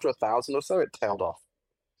 But after 1,000 or so, it tailed off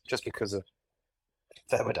just because of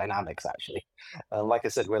thermodynamics, actually. Like I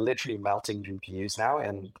said, we're literally melting GPUs now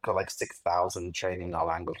and got like 6,000 training our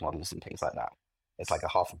language models and things like that. It's like a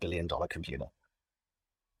 $500 million computer.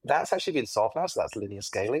 That's actually been solved now, so that's linear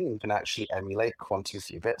scaling. You can actually emulate quantum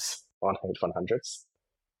qubits on H100s.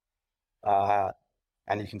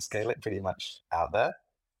 And you can scale it pretty much out there,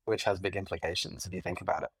 which has big implications if you think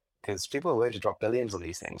about it. Because people are willing to drop billions on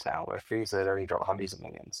these things now, where foods that only drop hundreds of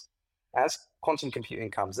millions. As quantum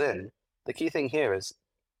computing comes in, the key thing here is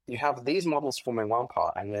you have these models forming one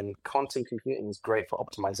part, and then quantum computing is great for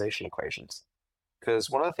optimization equations. Because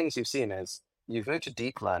one of the things you've seen is you've moved to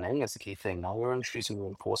deep learning as the key thing. Now we're introducing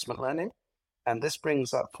reinforcement learning. And this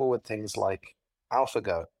brings up forward things like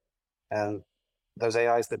AlphaGo and those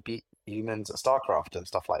AIs that beat humans at StarCraft and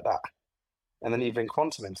stuff like that. And then you bring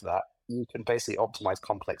quantum into that, you can basically optimize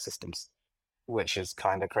complex systems, which is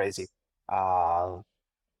kind of crazy. Yeah.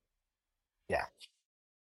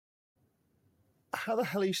 How the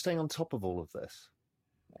hell are you staying on top of all of this?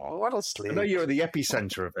 Well, honestly, I know you're at the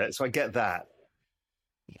epicenter of it, so I get that.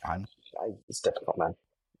 It's difficult, man.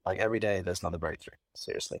 Like every day, there's another breakthrough.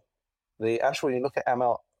 Seriously. When you look at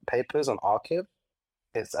ML papers on Archive,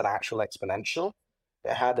 it's an actual exponential.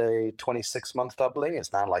 It had a 26-month doubling.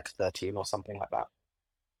 It's now like 13 or something like that.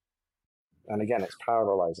 And again, it's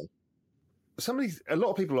parallelizing. A lot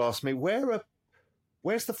of people ask me,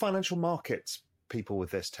 where's the financial markets people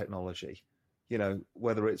with this technology? You know,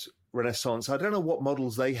 whether it's Renaissance, I don't know what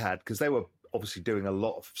models they had, because they were obviously doing a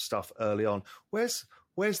lot of stuff early on. Where's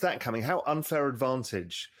that coming? How unfair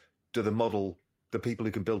advantage do the people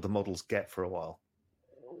who can build the models get for a while?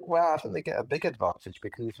 Well, I think they get a big advantage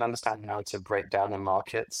because you can understand how to break down the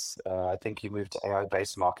markets. I think you move to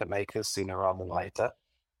AI-based market makers sooner rather than later.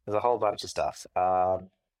 There's a whole bunch of stuff.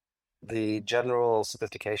 The general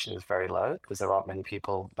sophistication is very low because there aren't many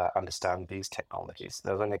people that understand these technologies.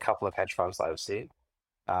 There's only a couple of hedge funds that I've seen.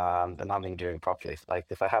 They're not being doing properly. Like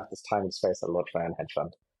if I had this time and space, I'd launch my own hedge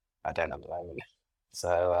fund. I don't know at the moment.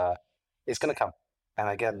 So it's going to come. And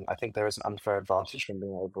again, I think there is an unfair advantage from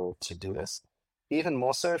being able to do this. Even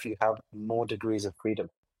more so if you have more degrees of freedom,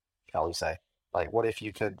 shall we say. Like what if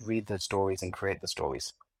you could read the stories and create the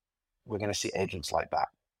stories? We're going to see agents like that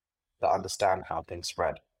understand how things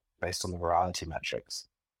spread based on the virality metrics.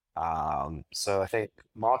 So I think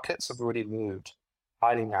markets have already moved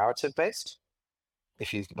highly narrative based.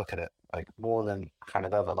 If you look at it, like more than kind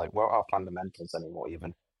of ever, like what are fundamentals anymore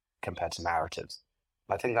even compared to narratives?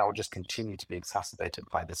 I think that will just continue to be exacerbated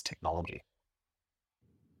by this technology.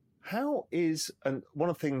 And one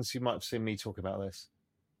of the things you might have seen me talk about this,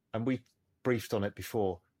 and we briefed on it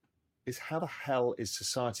before, is how the hell is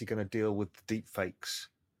society going to deal with the deep fakes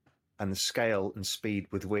and the scale and speed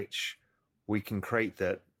with which we can create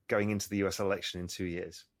that going into the US election in 2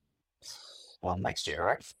 years? Well, next year,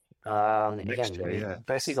 right? Next year, yeah.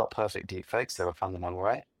 Basically got perfect deepfakes. They were fundamental,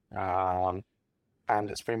 right? And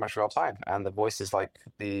it's pretty much real time. And the voice is like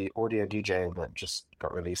the audio DJ that just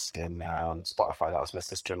got released in Spotify. That was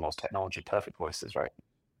Mr. Strimmel's technology. Perfect voices, right?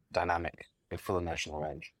 Dynamic, with full emotional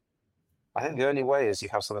range. I think the only way is you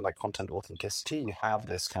have something like content authenticity. You have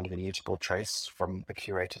this kind of immutable trace from a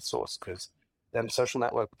curated source, because then social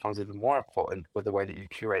network becomes even more important with the way that you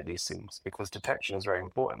curate these things, because detection is very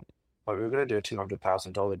important. Like we were going to do a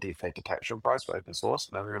 $200,000 deepfake detection price for open source,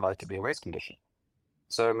 and then we realized it'd be a race condition.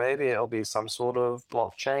 So maybe it'll be some sort of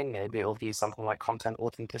blockchain. Maybe it'll be something like content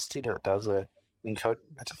authenticity that does a encoded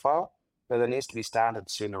meta file. But there needs to be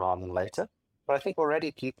standards sooner rather than later. But I think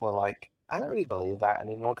already people are like, I don't really believe that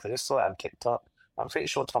anymore because I just saw it on TikTok. I'm pretty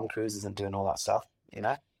sure Tom Cruise isn't doing all that stuff, you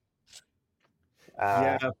know?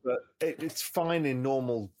 Yeah, but it's fine in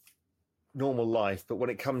normal life. But when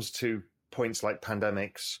it comes to points like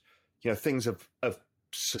pandemics, you know, things of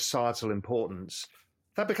societal importance,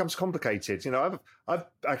 that becomes complicated. You know, I've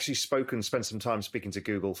actually spent some time speaking to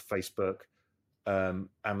Google, Facebook,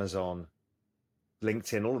 Amazon,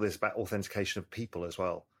 LinkedIn, all of this about authentication of people as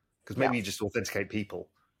well. Because maybe you just authenticate people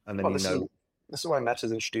and then This is why Meta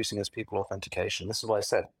is introducing as people authentication. This is why I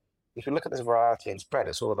said, if you look at this variety and spread,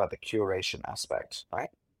 it's all about the curation aspect, right?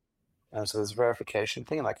 And so there's a verification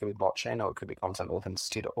thing, and that could be blockchain or it could be content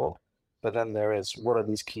authenticity.org. But then there is, what are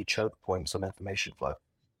these key choke points on information flow?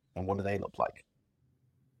 And what do they look like?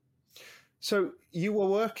 So you were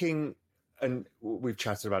working, and we've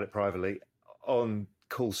chatted about it privately, on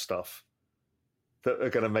cool stuff that are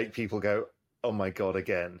going to make people go, oh my God,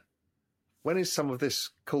 again. When is some of this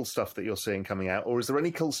cool stuff that you're seeing coming out? Or is there any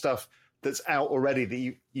cool stuff that's out already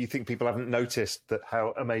that you think people haven't noticed that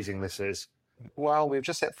how amazing this is? Well, we've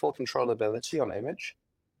just hit full controllability on image.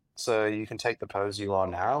 So you can take the pose you are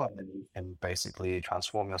now and basically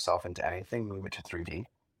transform yourself into anything, move it to 3D.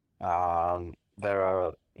 There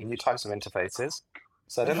are new types of interfaces.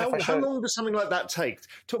 So I don't know how long does something like that take?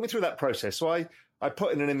 Talk me through that process. So I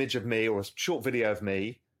put in an image of me or a short video of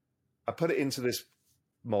me. I put it into this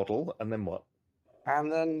model, and then what?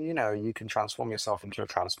 And then, you can transform yourself into a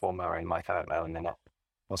transformer in like, I don't know, a minute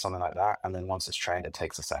or something like that. And then once it's trained, it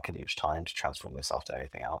takes a second each time to transform yourself to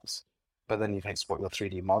anything else. But then you can export your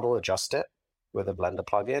 3D model, adjust it with a Blender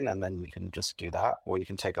plugin, and then you can just do that. Or you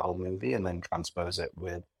can take a whole movie and then transpose it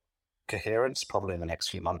with coherence, probably in the next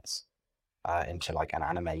few months, into like an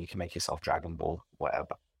anime. You can make yourself Dragon Ball,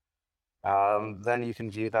 whatever. Then you can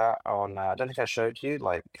view that on, I don't think I showed you,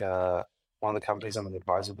 like one of the companies I'm on the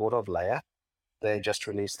advisory board of, Leia. They just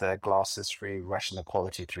released their glasses-free Retina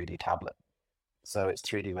quality 3D tablet. So it's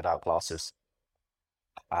 3D without glasses,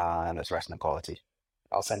 and it's Retina quality.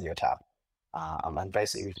 I'll send you a tab. And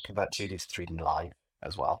basically you can convert 2D to 3D live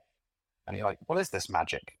as well. And you're like, what is this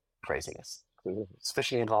magic craziness?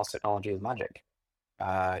 Especially in glass technology is magic.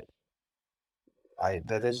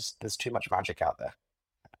 There's too much magic out there.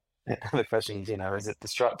 The question is, is it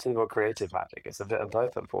destructive or creative magic? It's a bit of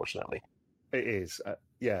both, unfortunately. It is.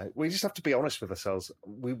 Yeah, we just have to be honest with ourselves.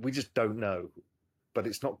 We just don't know. But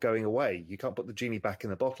it's not going away. You can't put the genie back in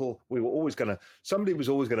the bottle. Somebody was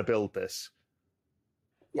always going to build this.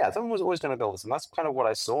 Yeah, someone was always going to build this. And that's kind of what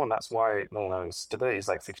I saw. And that's why, Stability is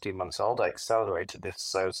like 16 months old. I accelerated this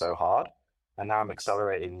so hard. And now I'm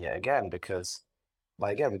accelerating it again because,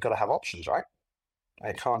 we've got to have options, right?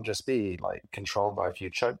 It can't just be controlled by a few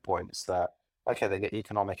choke points that, okay, they get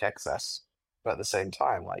economic excess. But at the same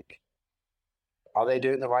time, are they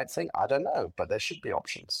doing the right thing? I don't know. But there should be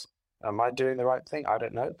options. Am I doing the right thing? I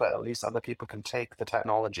don't know, but at least other people can take the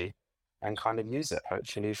technology and kind of use it,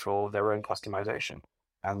 hopefully for their own customization.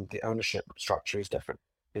 And the ownership structure is different.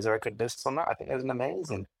 Is there a good business on that? I think there's an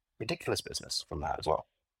amazing, ridiculous business from that as well.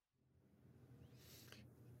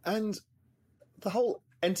 And the whole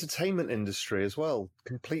entertainment industry as well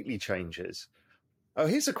completely changes. Oh,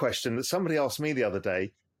 here's a question that somebody asked me the other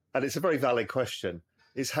day, and it's a very valid question,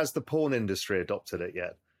 has the porn industry adopted it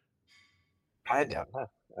yet? I don't know.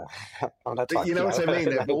 You know what I mean?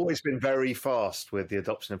 They've always been very fast with the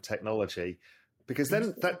adoption of technology, because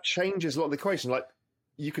then that changes a lot of the equation. Like,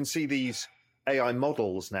 you can see these AI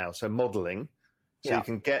models now, so modeling, so you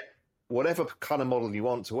can get whatever kind of model you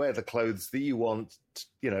want to wear the clothes that you want.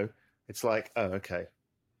 It's like, oh, okay.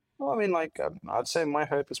 Well, I'd say my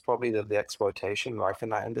hope is probably that the exploitation life in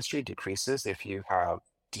that industry decreases if you have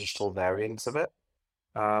digital variants of it.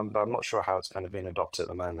 But I'm not sure how it's kind of being adopted at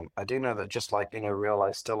the moment. I do know that just like, real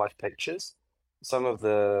life, still life pictures, some of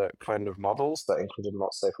the kind of models that included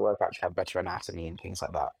not safe for work actually have better anatomy and things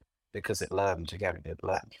like that because it learned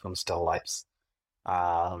from still lifes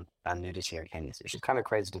and nudity and candies, which is kind of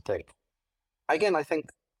crazy to think. Again, I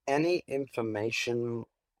think any information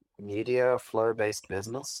media flow-based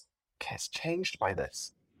business gets changed by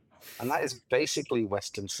this. And that is basically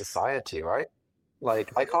Western society, right?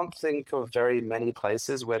 I can't think of very many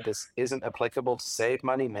places where this isn't applicable to save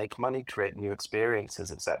money, make money, create new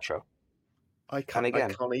experiences, etc. I can't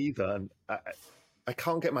either. And I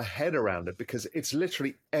can't get my head around it because it's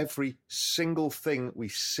literally every single thing we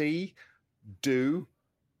see, do,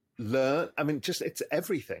 learn. It's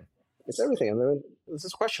everything. It's everything. And there's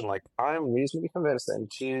this question, I'm reasonably convinced that in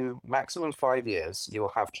 2, maximum 5 years, you'll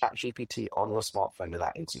have ChatGPT on your smartphone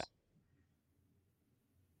without internet.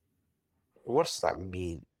 What does that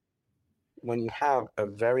mean? When you have a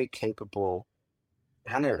very capable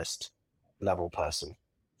analyst level person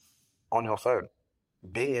on your phone,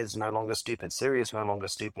 B is no longer stupid, Siri is no longer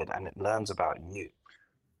stupid, and it learns about you.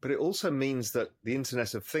 But it also means that the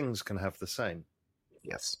Internet of Things can have the same.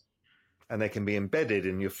 Yes. And they can be embedded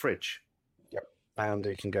in your fridge. Yep. And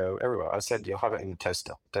it can go everywhere. I said you'll have it in your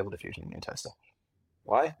toaster, Stable Diffusion in your toaster.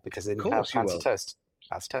 Why? Because then you have fancy toast.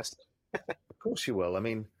 That's toast. Of course you will.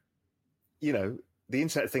 The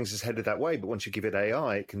Internet of Things is headed that way, but once you give it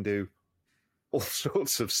AI, it can do all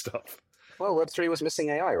sorts of stuff. Well, Web3 was missing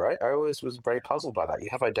AI, right? I always was very puzzled by that. You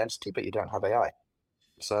have identity, but you don't have AI.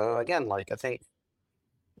 So again, I think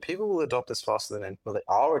people will adopt this faster than, well, they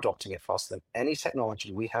are adopting it faster than any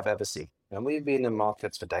technology we have ever seen. And we've been in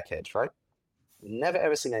markets for decades, right? Never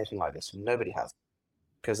ever seen anything like this. Nobody has.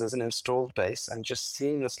 Because there's an installed base and just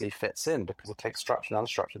seamlessly fits in because it takes structured and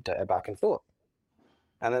unstructured data back and forth.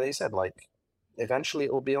 And then they said, eventually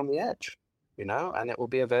it will be on the edge, and it will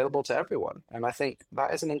be available to everyone. And I think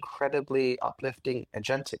that is an incredibly uplifting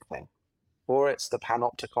agentic thing. Or it's the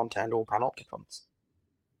panopticon to end all panopticons.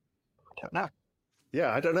 I don't know.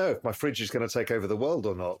 Yeah, I don't know if my fridge is going to take over the world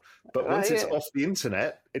or not. But once it's off the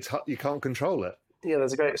internet, you can't control it. Yeah,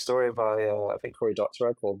 there's a great story by, I think, Cory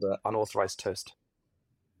Doctorow called Unauthorized Toast.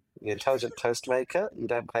 The intelligent toast maker, you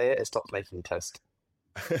don't pay it, it stops making toast.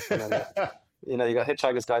 And then, you got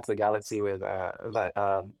Hitchhiker's Guide to the Galaxy with,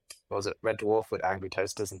 what was it, Red Dwarf with angry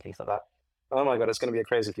toasters and things like that. Oh my God, it's going to be a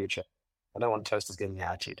crazy future. I don't want toasters giving me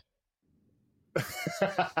attitude.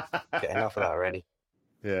 Get enough of that already.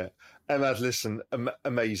 Yeah. Emad, listen,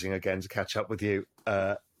 amazing again to catch up with you.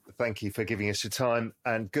 Thank you for giving us your time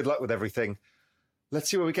and good luck with everything. Let's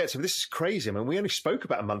see where we get to. This is crazy. I mean, we only spoke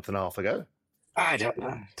about a month and a half ago. I don't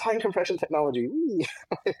know. Time compression technology.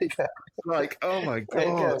 Like, oh my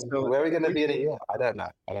God. Where are we going to be in a year? I don't know.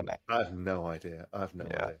 I have no idea.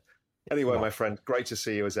 Anyway, my friend, great to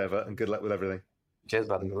see you as ever and good luck with everything. Cheers,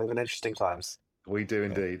 buddy. We live in interesting times. We do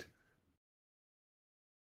indeed.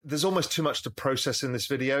 There's almost too much to process in this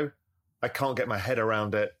video. I can't get my head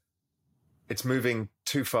around it. It's moving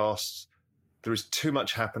too fast. There is too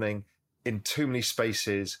much happening in too many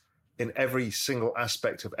spaces, in every single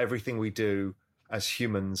aspect of everything we do as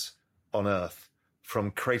humans on Earth,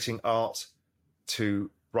 from creating art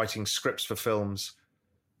to writing scripts for films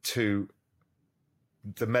to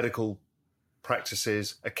the medical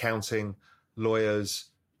practices, accounting, lawyers,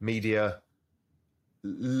 media,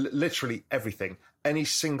 literally everything. Any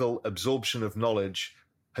single absorption of knowledge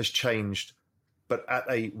has changed, but at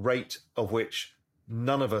a rate of which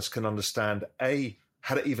none of us can understand, A,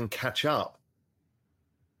 how to even catch up,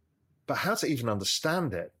 but how to even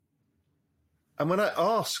understand it. And when I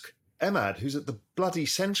ask Emad, who's at the bloody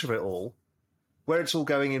centre of it all, where it's all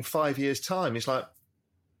going in 5 years' time, he's like,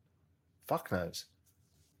 fuck knows.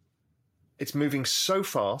 It's moving so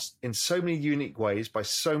fast in so many unique ways by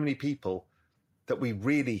so many people that we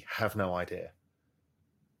really have no idea.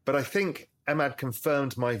 But I think Emad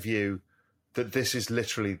confirmed my view that this is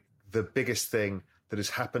literally the biggest thing that has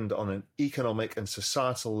happened on an economic and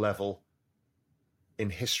societal level in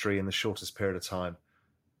history in the shortest period of time.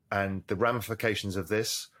 And the ramifications of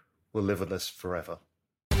this will live with us forever.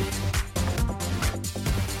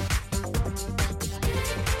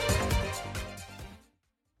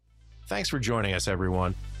 Thanks for joining us,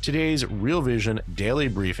 everyone. Today's Real Vision Daily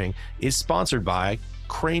Briefing is sponsored by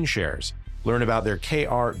KraneShares. Learn about their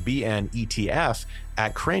KRBN ETF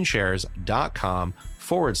at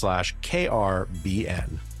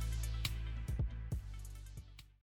kraneshares.com/KRBN.